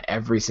analytics on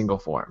every single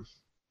form.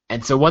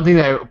 And so one thing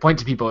that I point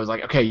to people is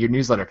like, okay, your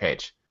newsletter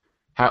page,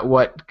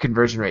 what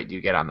conversion rate do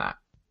you get on that?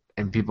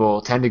 And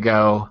people tend to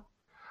go,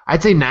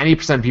 I'd say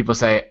 90% of people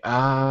say,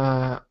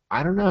 I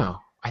don't know.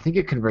 I think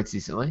it converts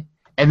decently.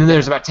 And then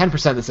there's about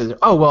 10% that says,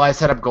 oh, well, I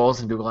set up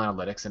goals in Google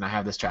Analytics and I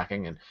have this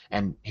tracking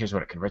and here's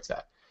what it converts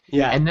at.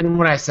 Yeah. And then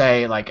when I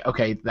say, like,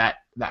 okay, that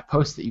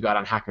post that you got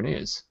on Hacker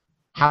News,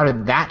 how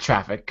did that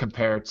traffic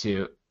compare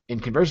to, in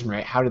conversion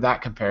rate, how did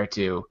that compare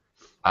to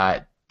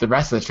the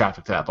rest of the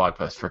traffic to that blog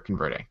post for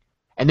converting?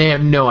 And they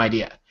have no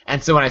idea.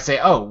 And so when I say,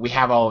 oh, we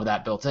have all of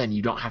that built in,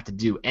 you don't have to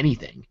do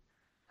anything,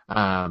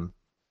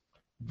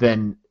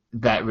 then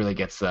that really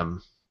gets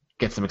them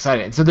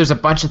excited. And so there's a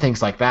bunch of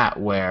things like that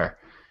where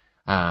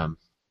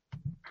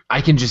I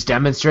can just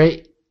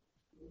demonstrate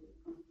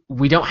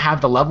we don't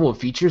have the level of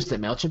features that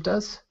MailChimp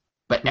does,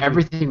 but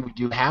everything we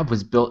do have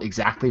was built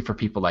exactly for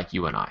people like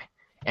you and I.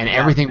 And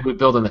everything we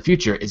build in the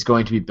future is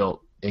going to be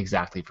built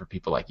exactly for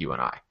people like you and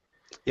I.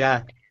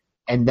 Yeah.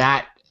 And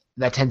that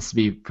tends to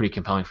be pretty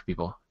compelling for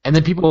people. And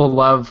then people will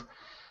love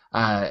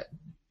the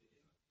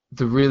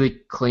really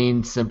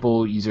clean,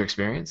 simple user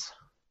experience.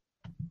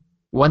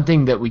 One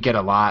thing that we get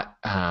a lot,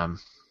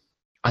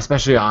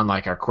 especially on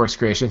like our course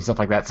creation, stuff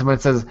like that, someone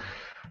says,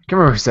 I can't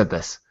remember who said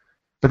this,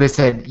 but they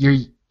said, your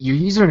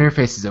user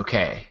interface is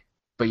okay,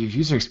 but your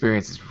user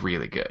experience is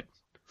really good.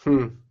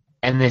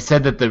 And they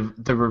said that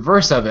the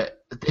reverse of it,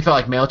 they felt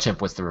like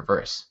MailChimp was the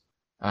reverse.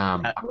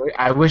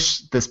 I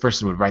wish this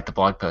person would write the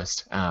blog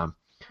post.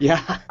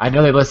 Yeah. I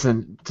know they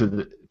listen to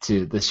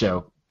the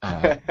show,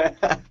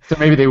 so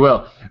maybe they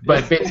will.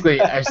 But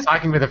basically, I was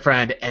talking with a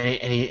friend,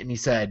 and he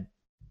said,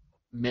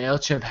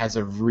 MailChimp has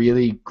a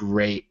really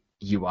great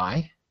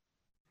UI,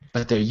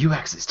 but their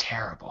UX is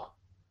terrible.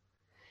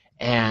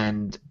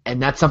 And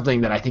that's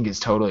something that I think is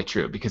totally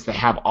true because they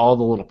have all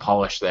the little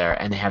polish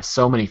there and they have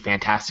so many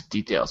fantastic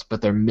details,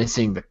 but they're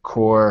missing the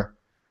core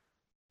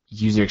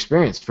user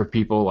experience for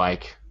people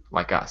like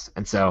us.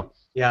 And so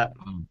yeah.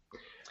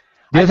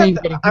 I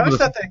always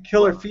thought the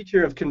killer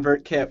feature of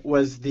ConvertKit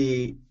was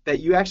that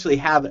you actually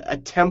have a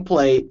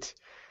template,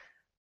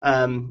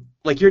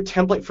 like your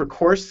template for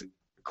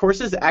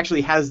courses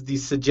actually has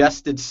these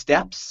suggested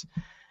steps,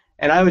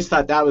 and I always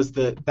thought that was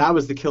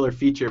the killer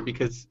feature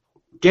because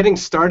getting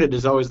started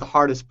is always the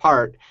hardest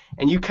part,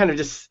 and you kind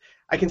of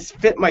I can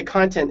fit my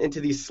content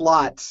into these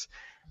slots,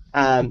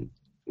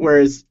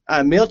 whereas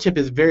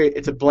MailChimp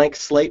it's a blank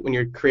slate when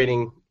you're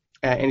creating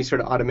any sort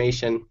of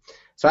automation.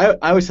 So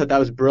I always thought that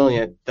was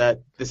brilliant,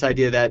 that this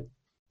idea that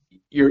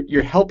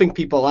you're helping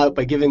people out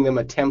by giving them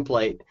a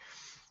template.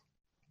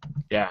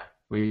 Yeah,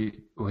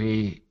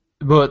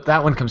 well,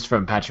 that one comes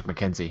from Patrick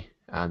McKenzie.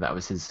 That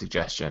was his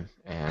suggestion,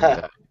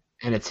 and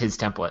it's his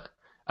template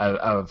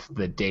of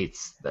the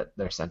dates that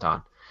they're sent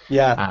on.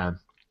 Yeah.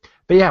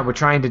 But yeah, we're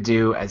trying to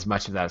do as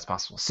much of that as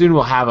possible. Soon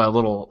we'll have a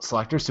little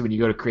selector, so when you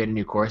go to create a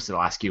new course,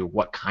 it'll ask you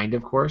what kind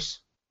of course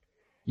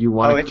you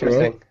want to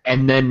create,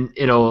 and then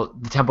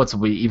the templates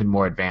will be even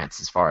more advanced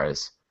as far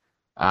as.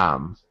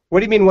 What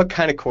do you mean? What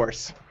kind of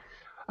course?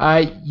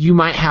 You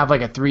might have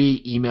like a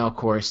 3-email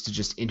course to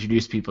just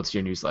introduce people to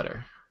your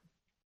newsletter.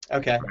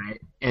 Okay. Right?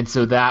 And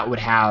so that would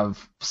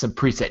have some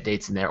preset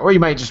dates in there, or you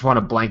might just want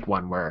a blank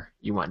one where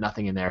you want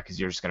nothing in there because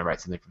you're just going to write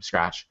something from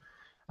scratch.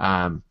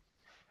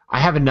 I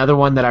have another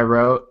one that I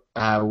wrote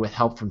with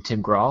help from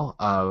Tim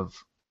Grahl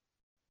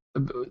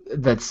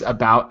that's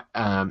about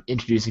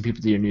introducing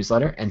people to your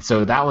newsletter, and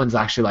so that one's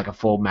actually like a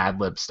full Mad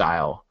Lib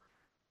style.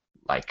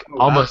 Like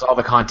almost all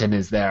the content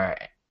is there,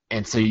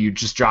 and so you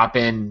just drop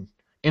in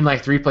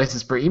like 3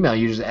 places per email.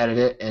 You just edit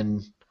it,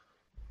 and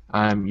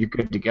you're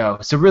good to go.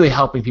 So really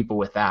helping people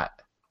with that,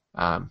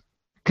 because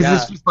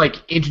it's just like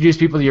introduce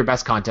people to your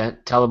best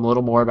content, tell them a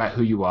little more about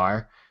who you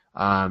are,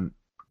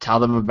 tell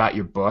them about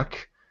your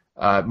book,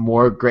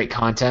 more great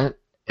content,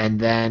 and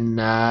then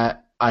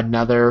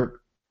another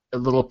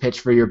little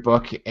pitch for your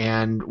book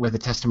and with a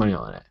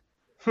testimonial in it.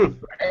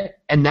 Right?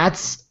 And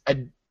that's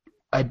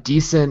a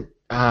decent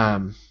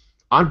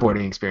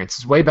onboarding experience.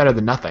 It's way better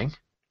than nothing.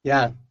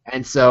 Yeah.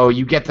 And so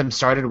you get them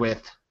started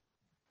with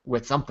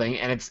with something,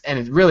 and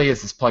it really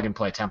is this plug and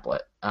play template.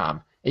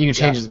 And you can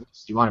change as much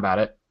as you want about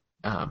it,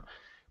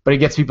 but it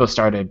gets people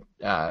started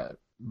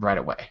right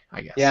away,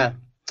 I guess.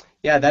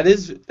 Yeah, that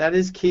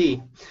is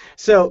key.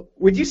 So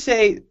would you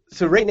say,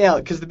 so right now,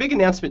 because the big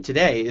announcement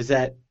today is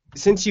that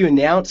since you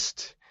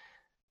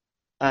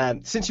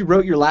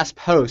wrote your last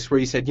post where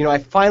you said, I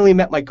finally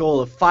met my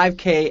goal of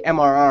 5K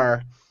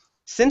MRR,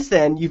 since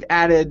then you've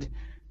added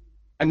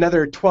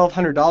another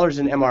 $1,200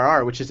 in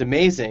MRR, which is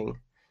amazing.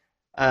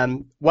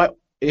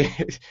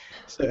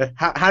 So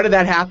how did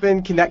that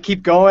happen? Can that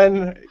keep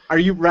going? Are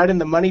you riding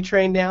the money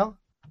train now?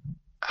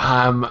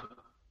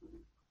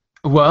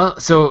 Well,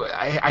 so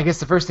I guess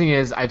the first thing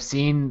is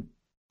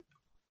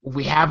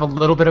we have a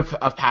little bit of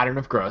a pattern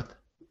of growth,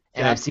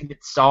 and I've seen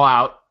it stall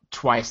out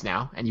twice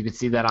now, and you can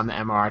see that on the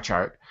MRR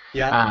chart.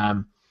 Yeah.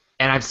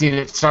 And I've seen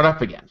it start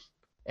up again,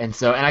 and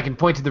I can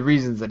point to the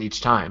reasons at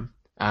each time.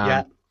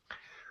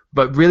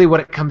 But really, what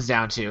it comes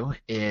down to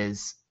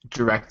is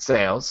direct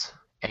sales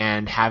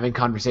and having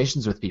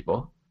conversations with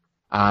people.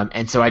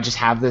 And so I just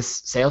have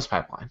this sales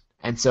pipeline.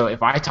 And so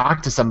if I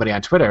talk to somebody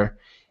on Twitter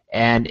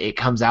and it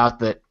comes out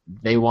that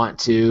they want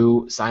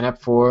to sign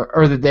up for,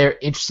 or that they're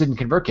interested in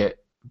ConvertKit,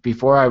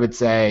 before I would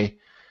say,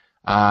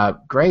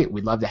 great,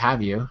 we'd love to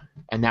have you,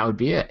 and that would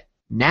be it.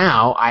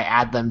 Now I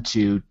add them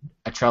to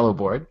a Trello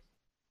board.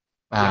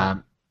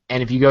 And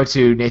if you go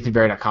to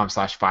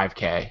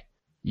nathanbarry.com/5K,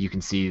 you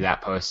can see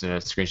that post and a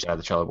screenshot of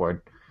the Trello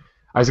board.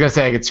 I was going to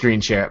say I could screen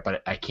share it,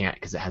 but I can't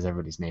because it has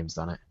everybody's names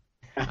on it.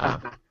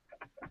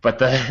 But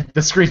the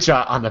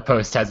screenshot on the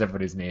post has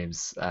everybody's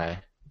names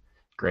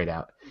grayed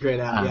out.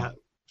 Yeah.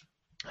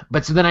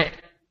 But so then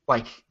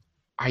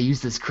I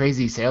use this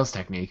crazy sales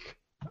technique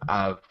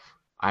of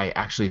I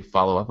actually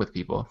follow up with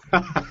people,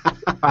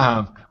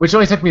 which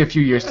only took me a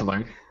few years to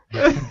learn.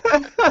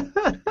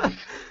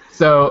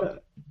 So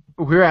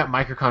we were at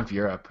MicroConf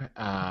Europe,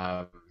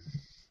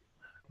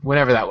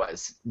 whenever that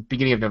was,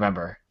 beginning of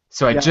November.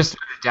 So I just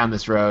went down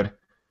this road,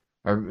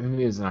 or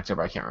maybe it was in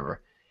October, I can't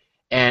remember,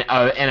 and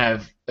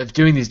of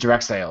doing these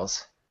direct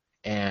sales,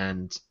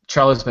 and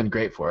Trello's been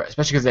great for it,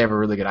 especially because they have a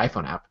really good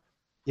iPhone app.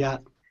 Yeah.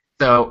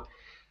 So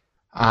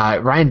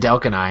Ryan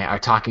Delk and I are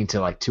talking to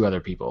like two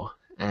other people,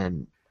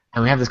 and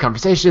we have this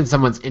conversation.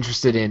 Someone's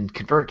interested in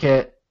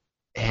ConvertKit,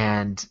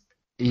 and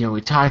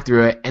we talk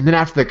through it, and then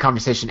after the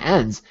conversation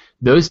ends,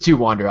 those two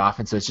wander off,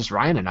 and so it's just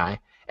Ryan and I.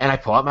 And I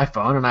pull out my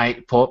phone and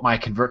I pull up my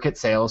ConvertKit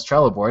sales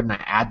Trello board and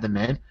I add them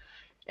in,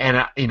 and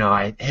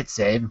I hit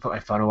save and put my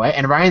phone away,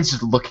 and Ryan's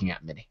just looking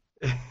at me.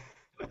 And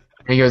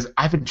he goes,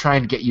 "I've been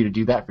trying to get you to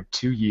do that for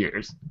 2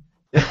 years."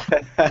 And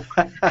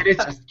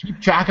it's just keep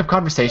track of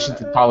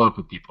conversations and follow up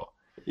with people.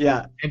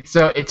 Yeah. And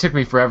so it took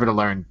me forever to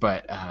learn,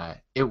 but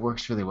it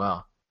works really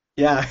well.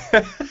 Yeah.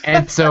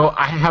 And so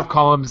I have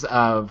columns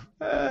of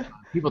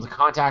people to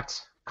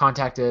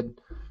contacted,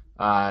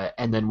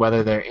 and then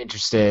whether they're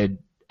interested,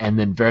 and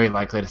then very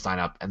likely to sign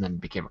up, and then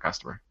became a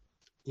customer.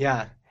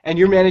 Yeah. And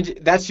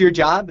that's your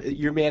job?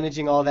 You're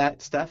managing all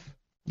that stuff?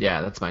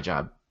 Yeah, that's my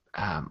job.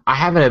 I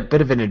have a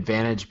bit of an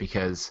advantage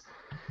because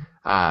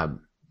I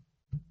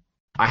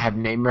have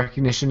name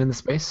recognition in the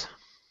space.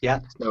 Yeah.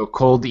 So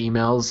cold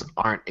emails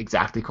aren't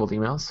exactly cold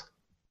emails.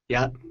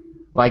 Yeah.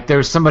 Like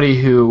there's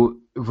somebody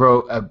who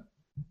wrote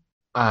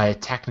a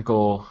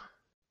technical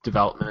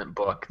development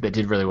book that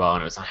did really well,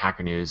 and it was on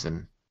Hacker News,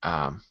 and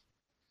so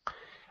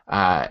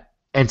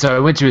I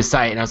went to his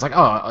site and I was like,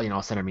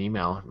 I'll send him an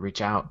email,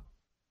 reach out,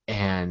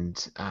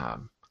 and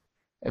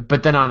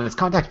but then on his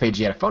contact page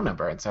he had a phone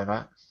number, and so I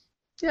thought,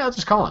 yeah, I'll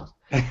just call him.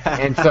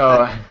 And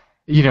so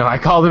I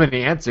called him and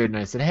he answered, and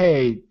I said,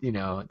 hey,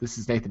 this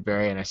is Nathan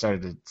Barry, and I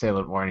started to say a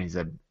little more, and he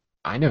said,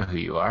 I know who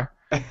you are.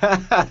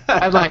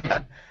 I'm like,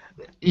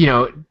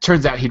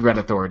 turns out he'd read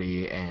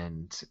Authority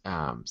and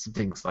some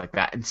things like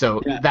that, and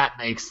so that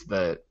makes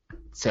the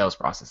sales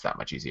process that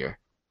much easier.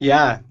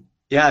 Yeah,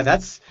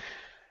 that's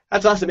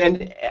awesome,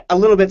 and a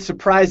little bit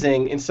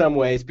surprising in some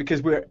ways,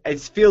 because it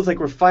feels like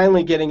we're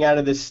finally getting out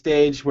of this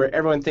stage where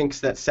everyone thinks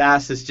that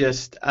SaaS is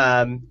just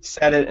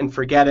set it and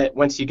forget it.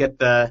 Once you get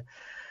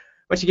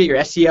your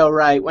SEO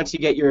right, once you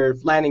get your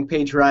landing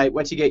page right,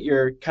 once you get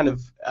your kind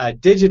of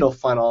digital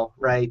funnel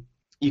right,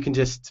 you can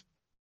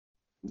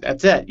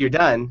that's it, you're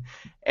done.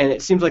 And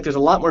it seems like there's a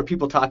lot more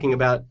people talking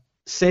about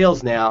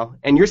sales now,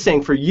 and you're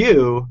saying for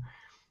you,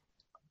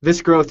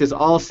 this growth is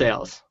all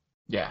sales.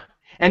 Yeah.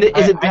 And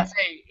I'd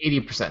say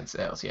 80%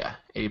 sales, yeah.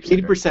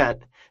 80%. 80%.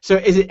 So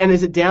is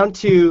it down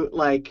to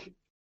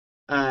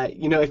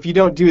if you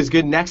don't do as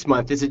good next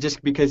month, is it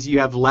just because you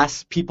have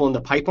less people in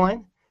the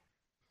pipeline?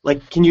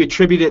 Like, can you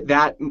attribute it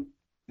that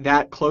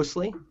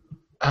closely?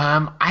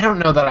 I don't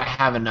know that I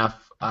have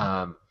enough.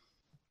 I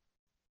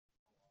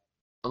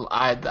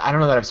don't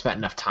know that I've spent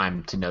enough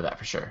time to know that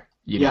for sure.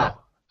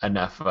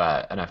 Enough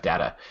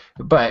data.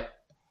 But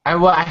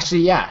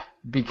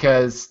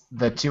because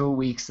the 2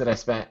 weeks that I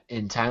spent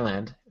in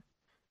Thailand,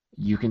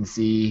 you can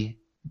see,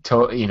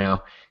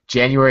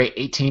 January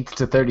 18th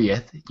to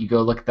 30th. You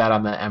go look at that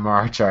on the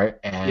MRR chart,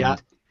 and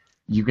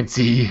you can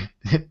see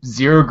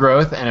zero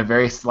growth and a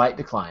very slight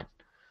decline.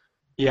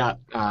 Yeah.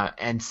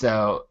 And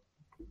so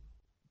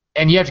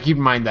And you have to keep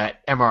in mind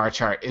that MRR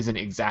chart isn't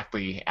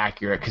exactly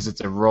accurate because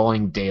it's a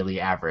rolling daily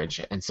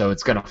average, and so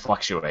it's going to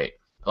fluctuate.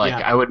 Like,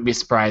 Yeah. I wouldn't be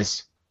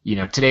surprised,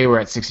 today we're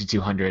at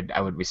 6,200. I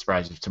wouldn't be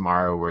surprised if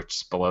tomorrow we're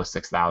just below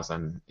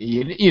 6,000.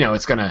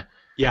 It's going to,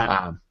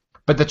 Yeah.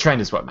 but the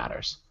trend is what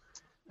matters.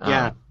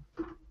 Yeah.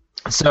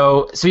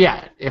 So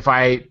yeah, if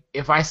I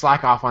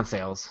slack off on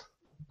sales,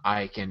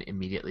 I can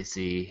immediately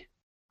see,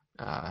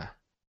 I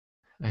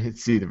can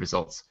see the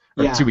results.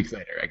 Or Yeah. 2 weeks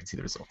later, I can see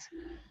the results.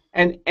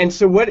 And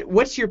so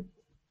what's your,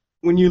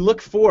 when you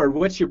look forward,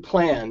 what's your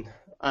plan?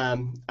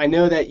 I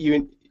know that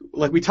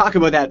we talk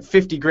about that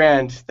 50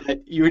 grand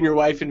that you and your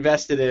wife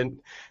invested in.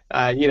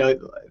 That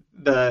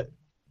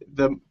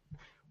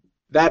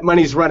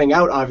money's running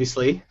out,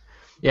 obviously.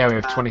 Yeah, we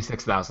have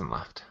 26,000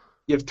 left.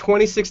 You have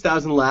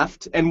 26,000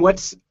 left, and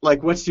what's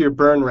your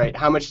burn rate?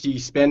 How much are you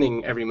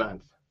spending every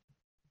month?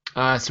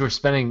 So we're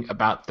spending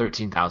about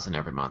 13,000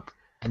 every month,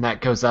 and that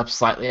goes up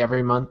slightly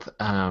every month,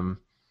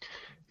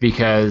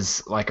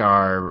 because like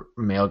our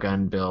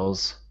mailgun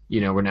bills,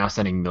 we're now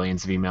sending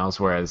millions of emails,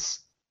 whereas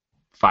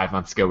 5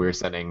 months ago we were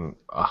sending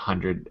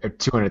 100 or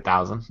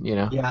 200,000.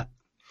 Yeah.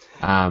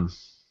 Um,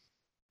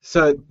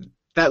 So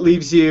that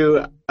leaves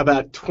you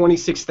about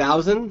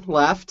 26,000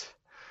 left,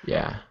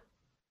 yeah.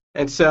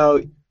 and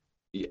so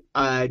do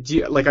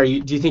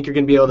you think you're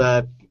going to be able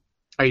to?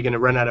 Are you going to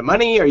run out of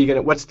money? Are you going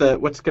to? What's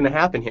going to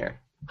happen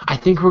here? I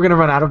think we're gonna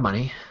run out of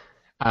money.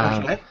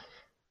 Okay.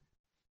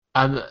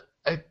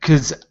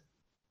 Because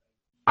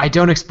I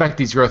don't expect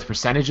these growth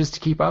percentages to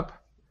keep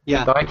up.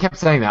 Yeah. Though I kept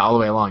saying that all the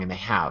way along, and they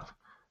have.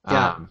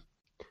 Yeah.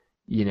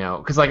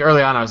 Because like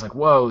early on, I was like,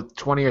 "Whoa,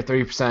 20 or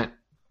 30%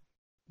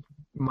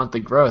 monthly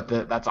growth.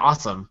 That's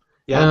awesome."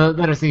 Yeah. And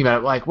then I was thinking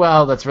about it, like,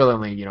 well, that's really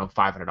only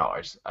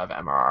 $500 of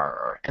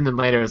MRR, and then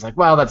later it was like,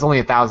 well, that's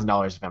only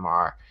 $1,000 of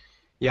MRR,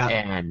 Yeah.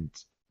 and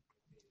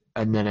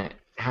then it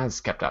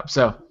has kept up.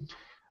 So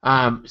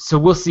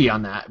we'll see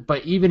on that.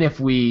 But even if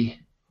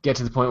we get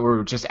to the point where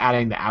we're just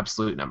adding the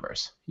absolute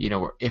numbers,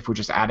 if we're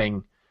just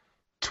adding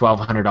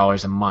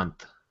 $1,200 a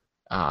month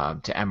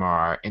to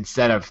MRR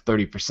instead of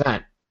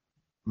 30%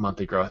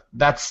 monthly growth,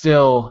 that's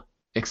still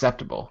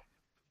acceptable.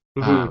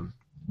 Mm-hmm.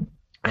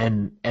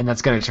 And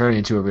that's going to turn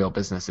into a real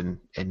business in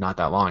not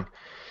that long.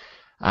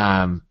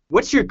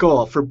 What's your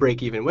goal for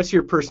break even? What's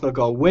your personal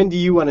goal? When do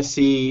you want to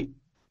see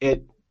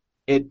it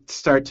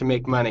start to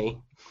make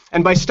money?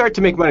 And by start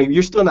to make money,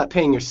 you're still not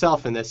paying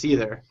yourself in this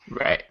either.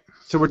 Right.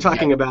 So we're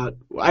talking about,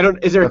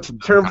 is there a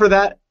term for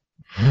that?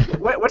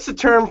 What's the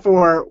term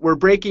for we're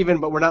break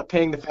even but we're not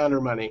paying the founder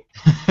money?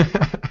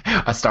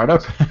 A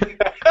startup?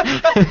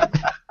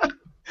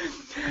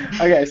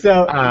 Okay,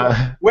 so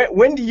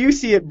when do you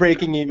see it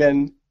breaking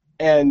even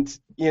and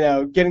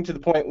getting to the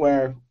point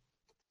where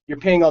you're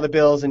paying all the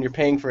bills and you're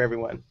paying for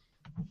everyone?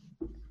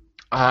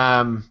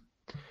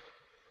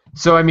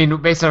 So I mean,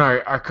 based on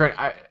our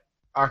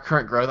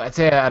current growth, I'd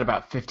say at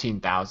about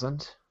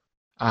 15,000,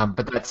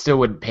 but that still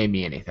wouldn't pay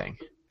me anything.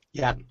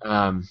 Yeah.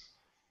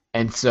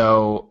 And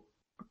so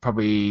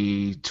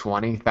probably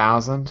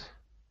 20,000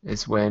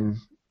 is when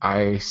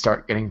I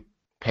start getting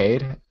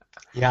paid.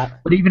 Yeah.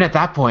 But even at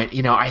that point,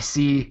 I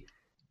see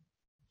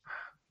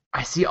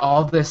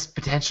all this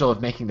potential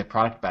of making the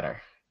product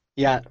better.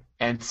 Yeah.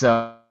 And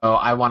so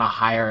I want to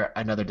hire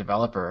another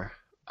developer,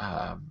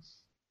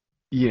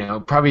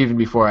 probably even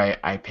before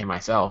I pay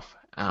myself.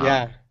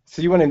 Yeah.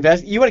 So you want to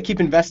invest? You want to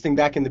keep investing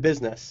back in the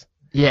business?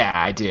 Yeah,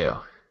 I do.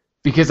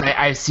 Because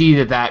I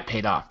see that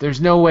paid off.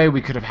 There's no way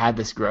we could have had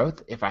this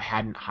growth if I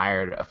hadn't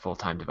hired a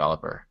full-time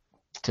developer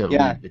to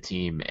lead the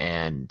team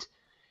and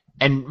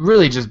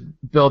really just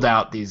build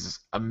out these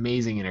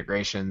amazing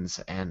integrations.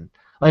 And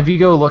like if you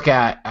go look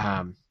at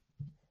our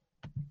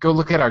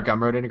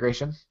Gumroad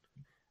integration.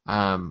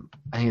 I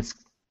think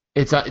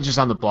it's just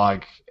on the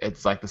blog.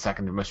 It's like the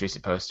second most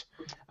recent post.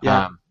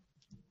 Yeah.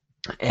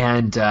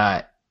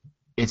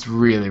 It's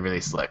really,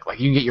 really slick. Like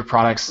you can get your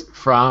products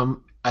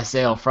from a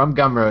sale from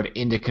Gumroad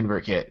into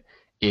ConvertKit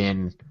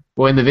in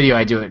the video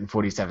I do it in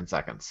 47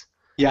 seconds.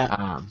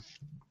 Yeah.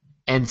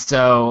 And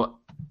so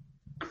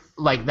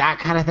like that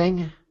kind of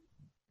thing,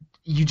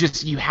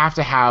 you have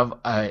to have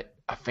a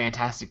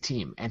fantastic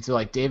team. And so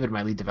like David,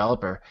 my lead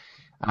developer,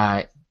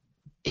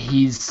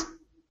 he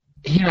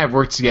and I have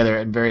worked together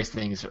in various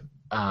things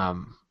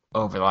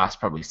over the last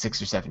probably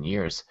 6 or 7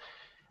 years.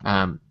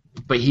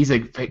 But he's a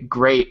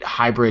great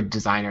hybrid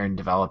designer and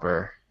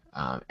developer.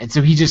 And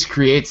so he just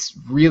creates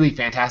really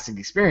fantastic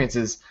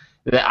experiences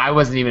that I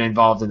wasn't even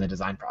involved in the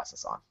design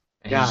process on.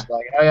 And he's just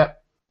like, oh, yeah,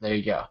 there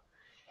you go.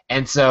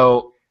 And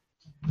so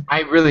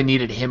I really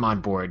needed him on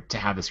board to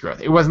have this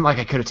growth. It wasn't like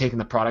I could have taken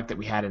the product that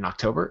we had in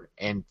October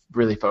and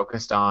really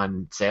focused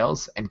on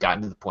sales and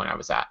gotten to the point I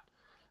was at.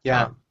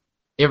 Yeah.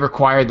 It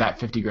required that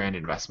 50 grand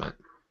investment,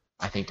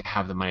 I think, to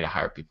have the money to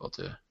hire people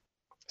to.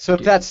 So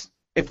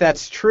if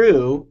that's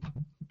true,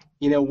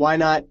 why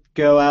not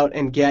go out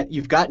and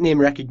you've got name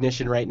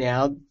recognition right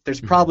now.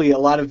 There's probably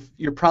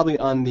you're probably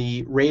on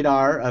the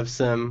radar of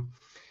some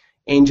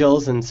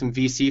angels and some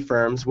VC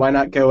firms. Why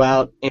not go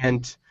out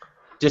and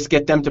just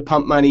get them to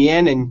pump money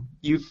in and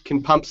you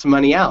can pump some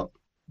money out?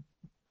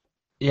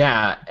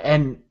 Yeah,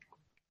 and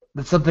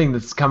that's something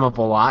that's come up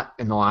a lot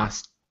in the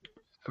last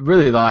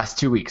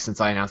 2 weeks since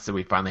I announced that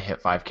we finally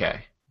hit 5K.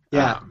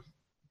 Yeah.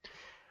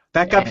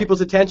 That got people's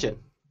attention.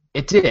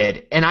 It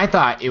did, and I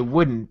thought it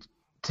wouldn't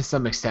to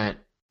some extent.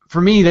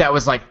 For me, that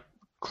was like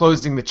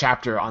closing the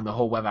chapter on the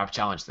whole web app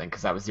challenge thing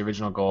because that was the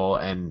original goal,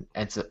 and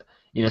so,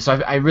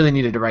 so I really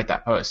needed to write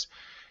that post.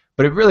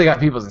 But it really got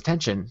people's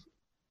attention,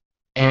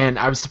 and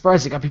I was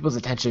surprised it got people's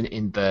attention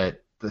in the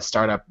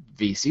startup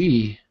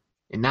VC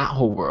in that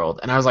whole world.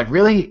 And I was like,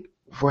 really?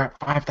 We're at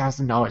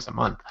 $5,000 a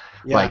month.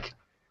 Yeah. Like,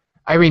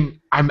 I mean,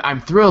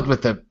 I'm thrilled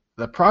with the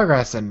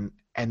progress and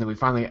that we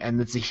finally, and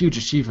it's a huge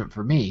achievement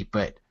for me.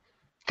 But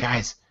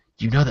guys,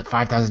 you know that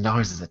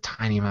 $5,000 is a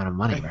tiny amount of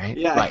money, right?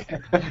 Yeah. Like,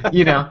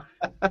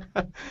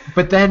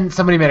 But then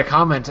somebody made a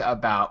comment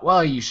about,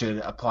 well, you should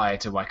apply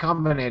to Y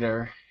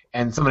Combinator,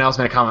 and someone else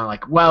made a comment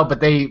like, well, but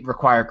they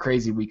require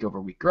crazy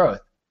week-over-week growth.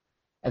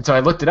 And so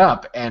I looked it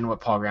up, and what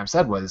Paul Graham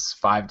said was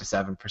 5 to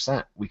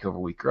 7%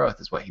 week-over-week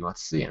growth is what he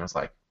wants to see. And I was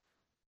like,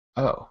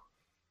 oh,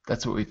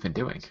 that's what we've been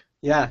doing.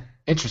 Yeah.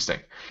 Interesting.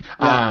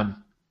 Yeah.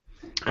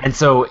 And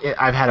so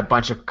I've had a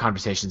bunch of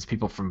conversations.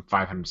 People from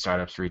 500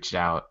 startups reached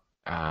out.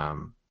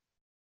 No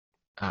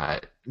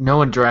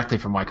one directly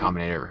from Y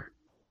Combinator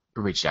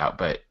reached out,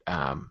 but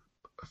a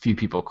few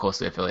people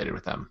closely affiliated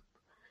with them,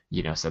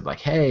 said like,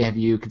 hey, have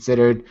you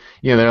considered,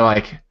 they're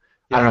like,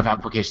 I don't know if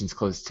applications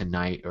close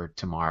tonight or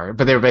tomorrow,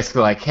 but they were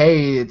basically like,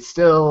 hey, it's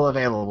still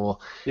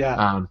available.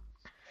 Yeah.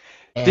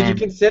 Did you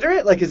consider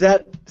it? Like, is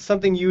that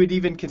something you would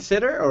even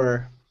consider,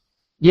 or?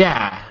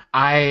 Yeah,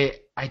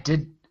 I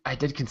did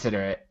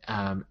consider it,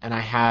 and I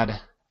had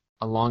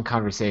a long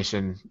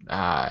conversation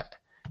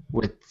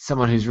with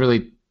someone who's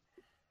really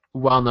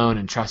well known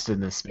and trusted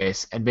in this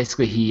space, and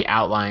basically he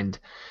outlined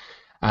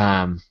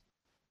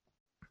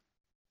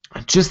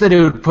just that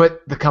it would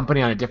put the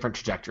company on a different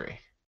trajectory,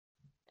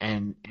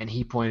 and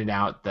he pointed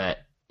out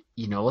that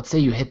let's say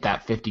you hit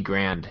that 50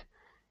 grand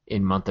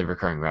in monthly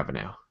recurring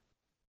revenue.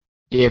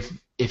 If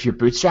you're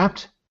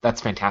bootstrapped, that's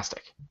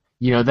fantastic.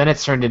 Then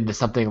it's turned into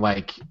something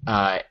like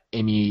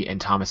Amy and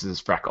Thomas's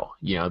Freckle.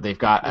 They've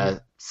got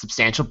a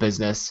substantial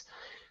business.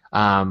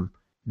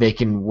 They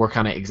can work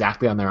on it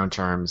exactly on their own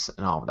terms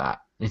and all of that.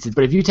 And he said,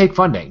 but if you take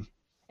funding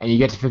and you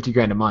get to 50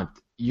 grand a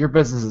month, your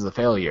business is a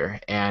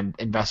failure, and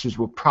investors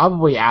will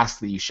probably ask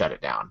that you shut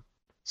it down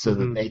so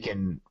that they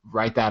can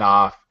write that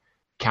off,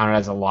 count it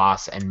as a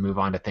loss, and move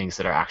on to things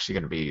that are actually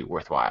going to be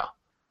worthwhile.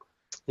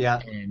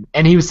 Yeah.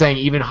 And he was saying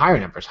even higher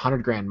numbers,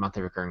 100 grand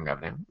monthly recurring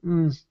revenue,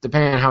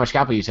 depending on how much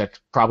capital you took,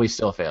 probably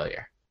still a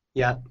failure.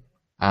 Yeah.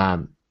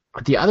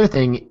 The other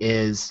thing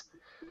is,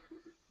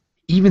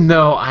 even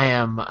though I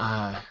am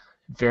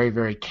very,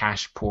 very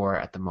cash poor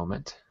at the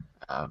moment,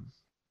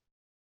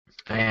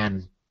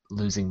 and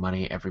losing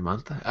money every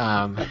month,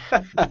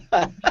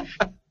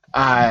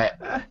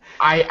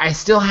 I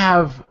still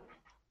have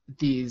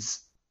these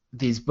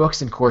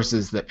books and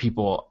courses that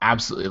people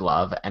absolutely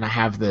love, and I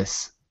have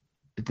this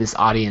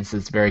audience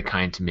that's very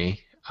kind to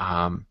me,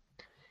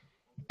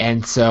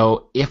 and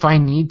so if I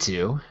need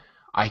to,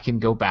 I can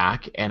go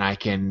back and I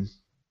can,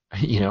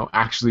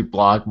 actually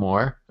blog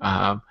more,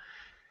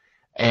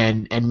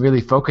 and really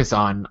focus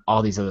on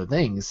all these other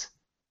things,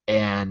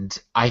 and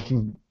I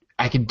can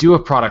do a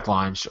product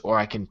launch, or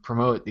I can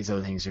promote these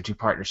other things or do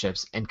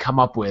partnerships and come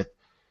up with,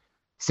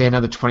 say,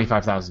 another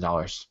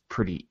 $25,000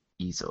 pretty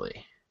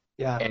easily.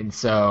 Yeah. And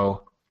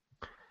so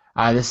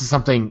this is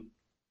something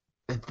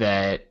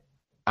that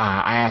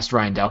I asked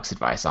Ryan Delk's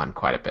advice on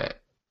quite a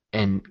bit,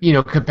 and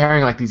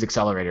comparing like these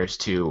accelerators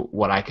to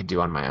what I could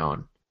do on my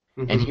own.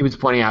 Mm-hmm. And he was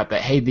pointing out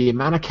that, hey, the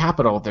amount of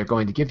capital they're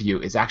going to give you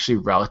is actually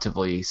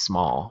relatively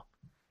small,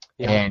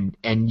 and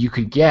you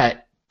could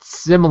get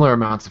similar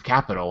amounts of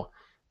capital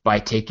by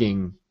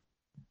taking,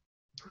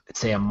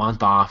 say, a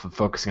month off of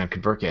focusing on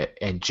ConvertKit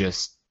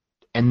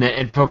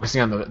and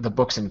focusing on the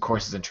books and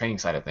courses and training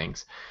side of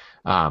things,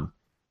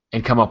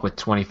 and come up with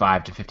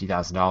 $25,000 to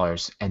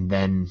 $50,000, and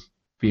then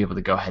be able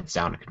to go heads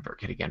down and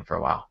ConvertKit again for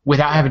a while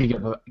without having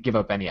to give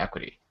up any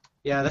equity.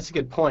 Yeah, that's a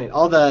good point.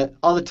 All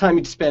the time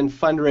you'd spend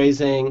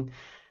fundraising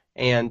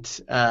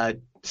and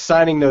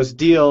signing those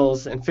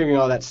deals and figuring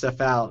all that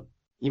stuff out,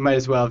 you might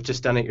as well have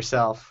just done it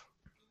yourself.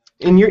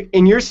 In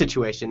your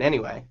situation,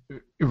 anyway.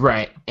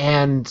 Right,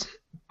 and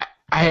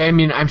I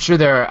mean, I'm sure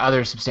there are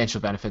other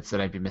substantial benefits that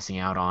I'd be missing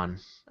out on.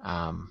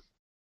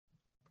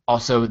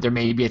 Also, there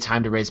may be a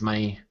time to raise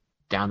money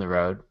down the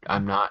road.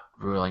 I'm not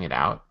ruling it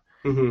out.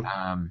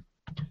 Mm-hmm.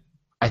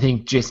 I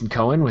think Jason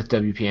Cohen with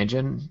WP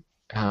Engine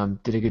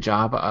did a good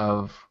job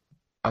of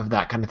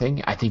that kind of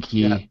thing. I think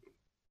he's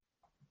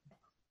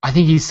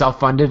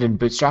self-funded and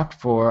bootstrapped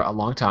for a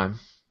long time.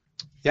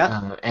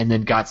 Yeah. And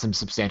then got some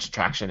substantial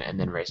traction and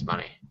then raised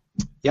money.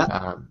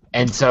 Yeah.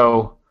 And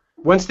so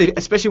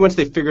especially once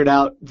they figured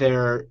out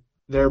their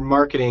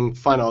marketing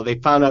funnel, they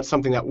found out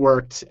something that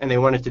worked and they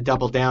wanted to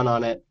double down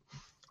on it.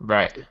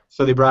 Right.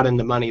 So they brought in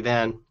the money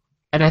then.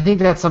 And I think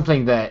that's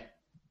something that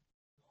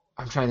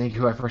I'm trying to think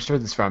who I first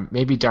heard this from.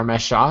 Maybe Dharmesh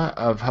Shah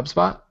of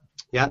HubSpot.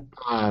 Yeah.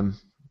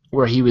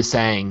 Where he was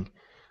saying,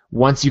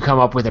 once you come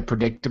up with a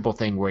predictable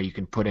thing where you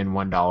can put in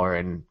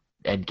 $1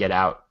 and get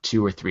out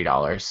 $2 or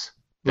 $3,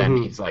 then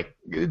he's like,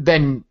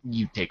 then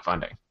you take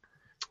funding.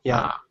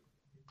 Yeah.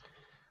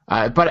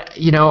 But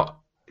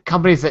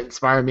companies that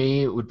inspire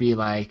me would be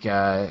like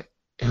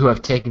who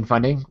have taken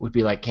funding would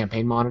be like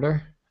Campaign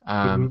Monitor.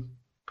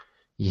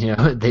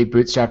 They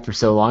bootstrapped for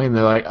so long, and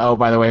they're like, oh,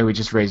 by the way, we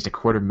just raised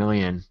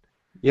 $250,000.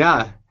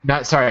 Yeah.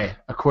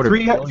 A quarter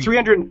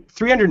billion.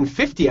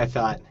 350, I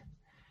thought.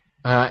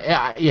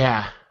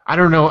 Yeah. I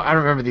don't know. I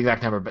don't remember the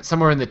exact number, but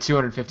somewhere in the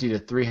 $250 to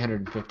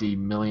 $350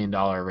 million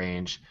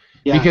range.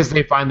 Yeah. Because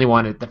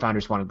the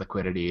founders wanted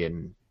liquidity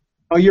and.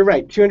 Oh, you're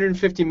right.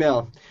 250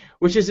 mil,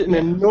 which is an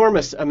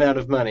enormous amount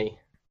of money.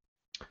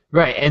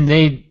 Right, and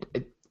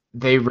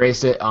they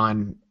raised it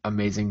on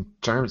amazing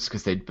terms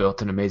because they'd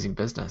built an amazing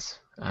business.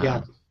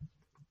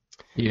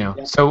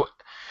 So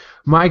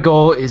my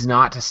goal is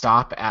not to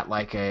stop at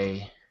like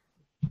a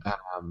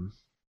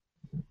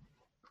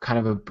kind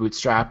of a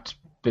bootstrapped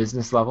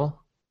business level.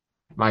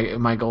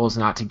 My goal is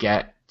not to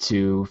get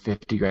to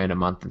 $50,000 a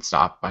month and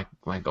stop.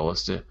 My goal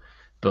is to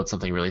build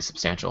something really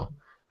substantial.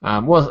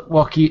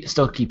 While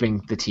still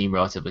keeping the team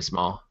relatively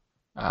small.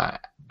 I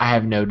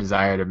have no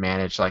desire to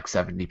manage like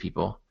 70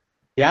 people.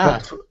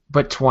 Yeah.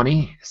 But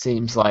 20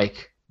 seems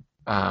like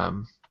I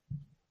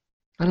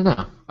don't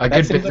know, a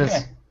good business.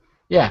 Okay.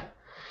 Yeah.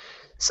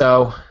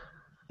 So.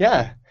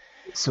 Yeah.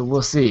 So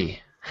we'll see.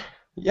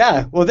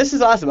 Yeah. Well, this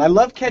is awesome. I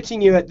love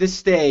catching you at this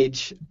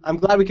stage. I'm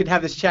glad we could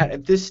have this chat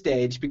at this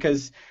stage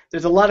because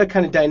there's a lot of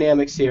kind of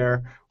dynamics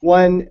here.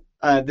 One,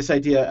 this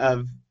idea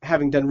of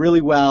having done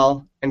really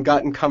well and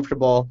gotten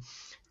comfortable.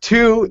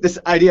 Two, this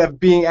idea of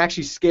being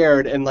actually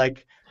scared and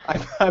like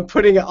I'm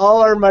putting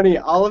all our money,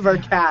 all of our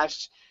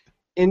cash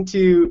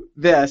into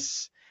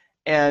this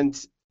and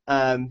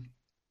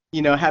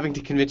having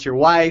to convince your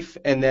wife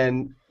and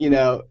then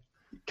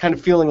kind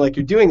of feeling like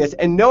you're doing this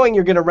and knowing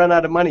you're going to run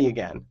out of money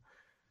again.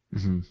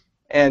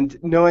 And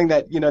knowing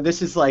that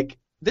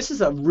this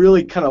is a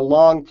really kind of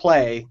long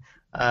play,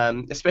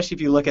 especially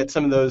if you look at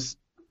some of those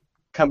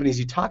companies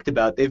you talked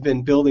about. They've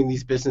been building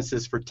these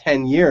businesses for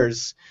 10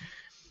 years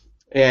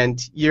and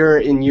you're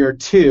in year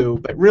 2,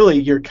 but really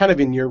you're kind of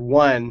in year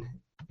 1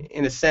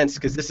 in a sense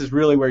because this is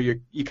really where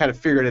you kind of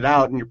figured it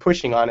out and you're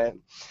pushing on it.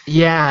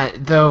 Yeah,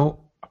 though,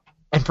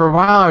 and for a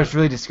while I was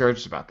really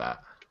discouraged about that.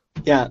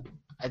 Yeah.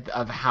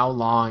 Of how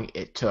long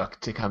it took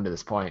to come to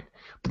this point.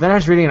 But then I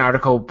was reading an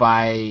article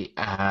by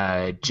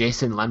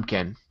Jason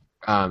Lemkin.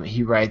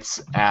 He writes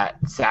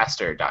at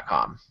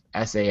SaaStr.com,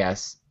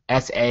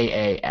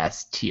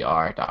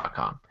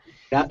 SAASTR.com.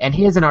 Yeah. And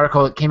he has an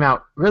article that came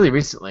out really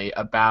recently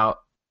about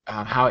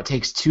how it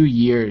takes 2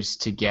 years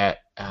to get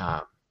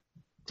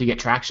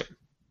traction.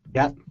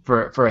 Yeah.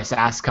 For a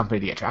SaaS company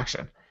to get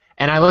traction.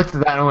 And I looked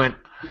at that and went,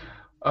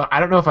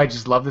 I don't know if I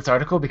just love this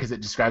article because it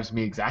describes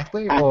me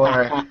exactly,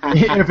 or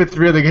if it's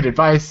really good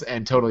advice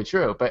and totally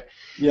true. But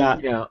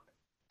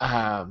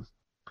and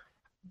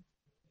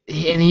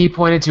he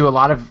pointed to a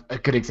lot of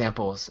good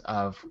examples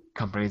of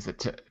companies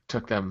that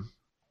took them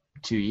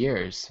 2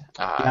 years,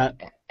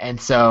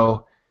 and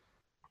so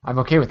I'm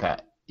okay with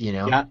that.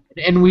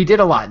 And we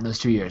did a lot in those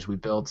 2 years. We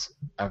built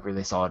a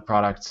really solid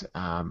product.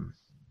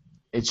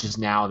 It's just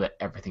now that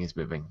everything is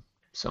moving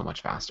so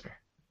much faster.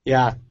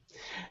 Yeah.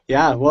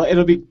 Yeah, well,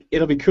 it'll be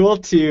cool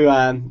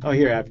to.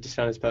 Here I've just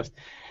found his post.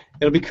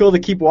 It'll be cool to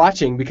keep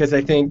watching because I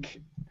think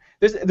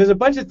there's a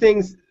bunch of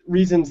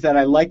reasons that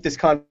I like this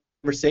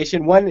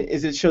conversation. One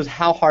is it shows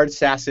how hard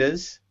SaaS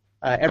is.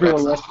 That's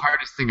the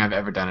hardest thing I've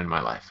ever done in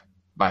my life,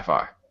 by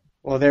far.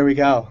 Well, there we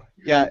go.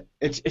 Yeah,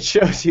 it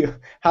shows you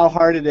how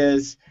hard it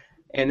is,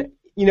 and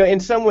in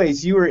some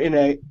ways you were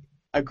in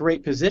a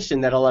great position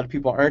that a lot of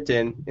people aren't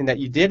in that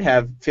you did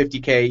have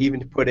 $50K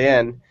even to put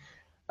in.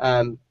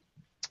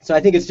 So I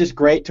think it's just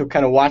great to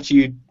kind of watch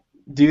you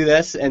do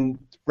this, and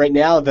right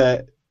now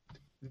the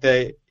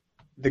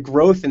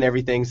growth and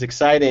everything is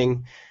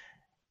exciting,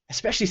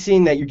 especially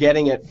seeing that you're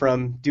getting it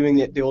from doing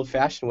it the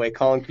old-fashioned way,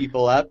 calling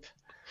people up.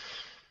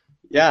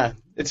 Yeah,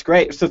 it's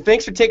great. So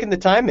thanks for taking the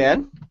time,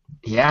 man.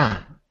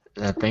 Yeah,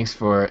 thanks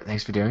for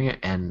doing it,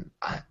 and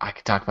I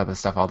could talk about this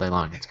stuff all day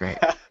long. It's great.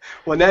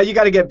 Well, now you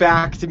got to get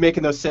back to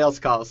making those sales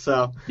calls.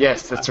 So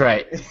yes, that's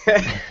right.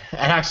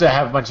 And actually, I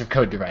have a bunch of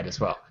code to write as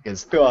well.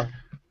 Cool.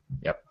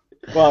 Yep.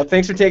 Well,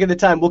 thanks for taking the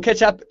time. We'll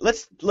catch up.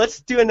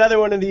 Let's do another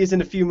one of these in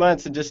a few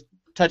months and just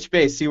touch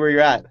base, see where you're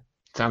at.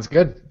 Sounds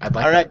good. I'd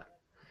like All right.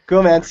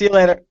 Cool, man. See you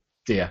later.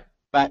 See ya.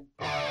 Bye.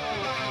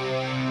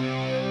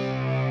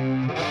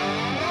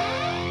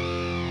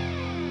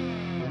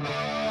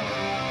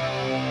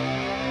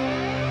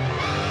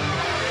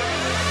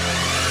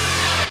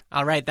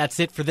 All right, that's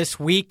it for this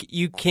week.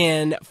 You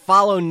can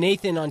follow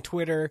Nathan on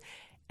Twitter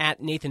at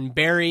Nathan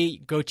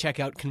Barry. Go check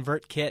out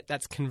ConvertKit.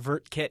 That's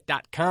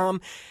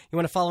convertkit.com. You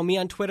want to follow me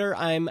on Twitter?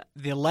 I'm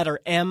the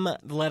letter M,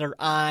 the letter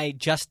I,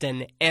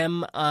 Justin,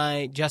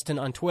 M-I, Justin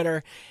on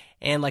Twitter.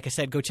 And like I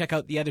said, go check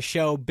out the other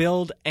show,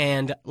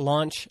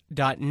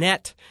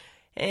 buildandlaunch.net.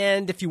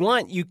 And if you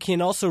want, you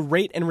can also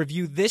rate and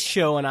review this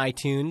show on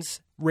iTunes.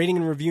 Rating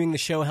and reviewing the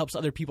show helps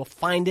other people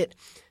find it.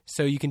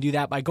 So you can do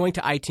that by going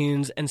to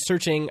iTunes and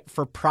searching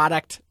for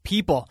Product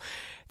People.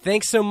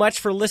 Thanks so much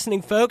for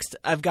listening, folks.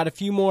 I've got a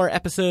few more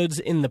episodes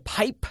in the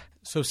pipe,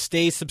 so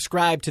stay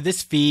subscribed to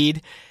this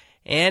feed.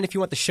 And if you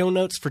want the show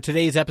notes for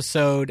today's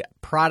episode,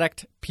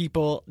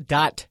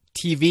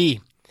 productpeople.tv.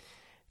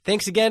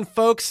 Thanks again,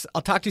 folks.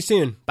 I'll talk to you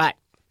soon. Bye.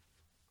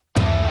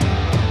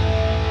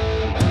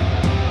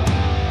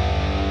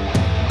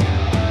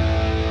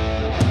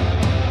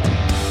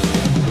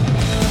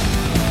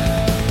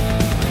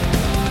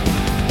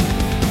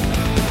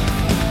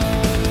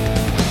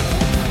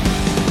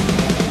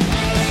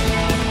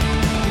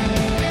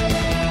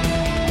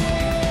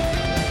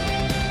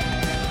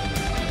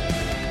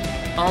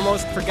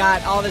 Almost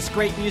forgot, all this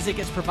great music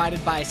is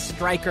provided by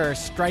Stryker,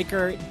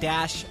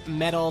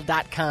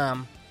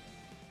 stryker-metal.com.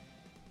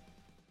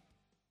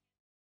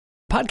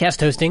 Podcast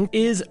hosting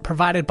is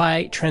provided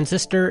by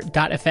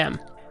Transistor.fm.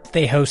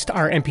 They host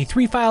our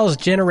MP3 files,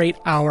 generate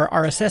our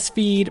RSS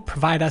feed,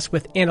 provide us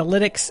with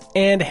analytics,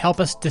 and help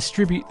us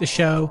distribute the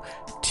show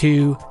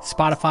to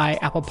Spotify,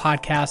 Apple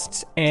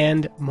Podcasts,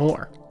 and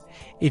more.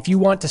 If you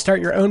want to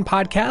start your own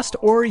podcast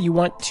or you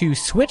want to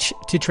switch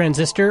to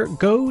Transistor,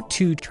 go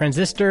to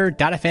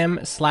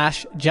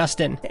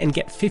transistor.fm/Justin and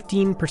get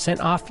 15%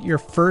 off your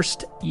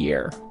first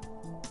year.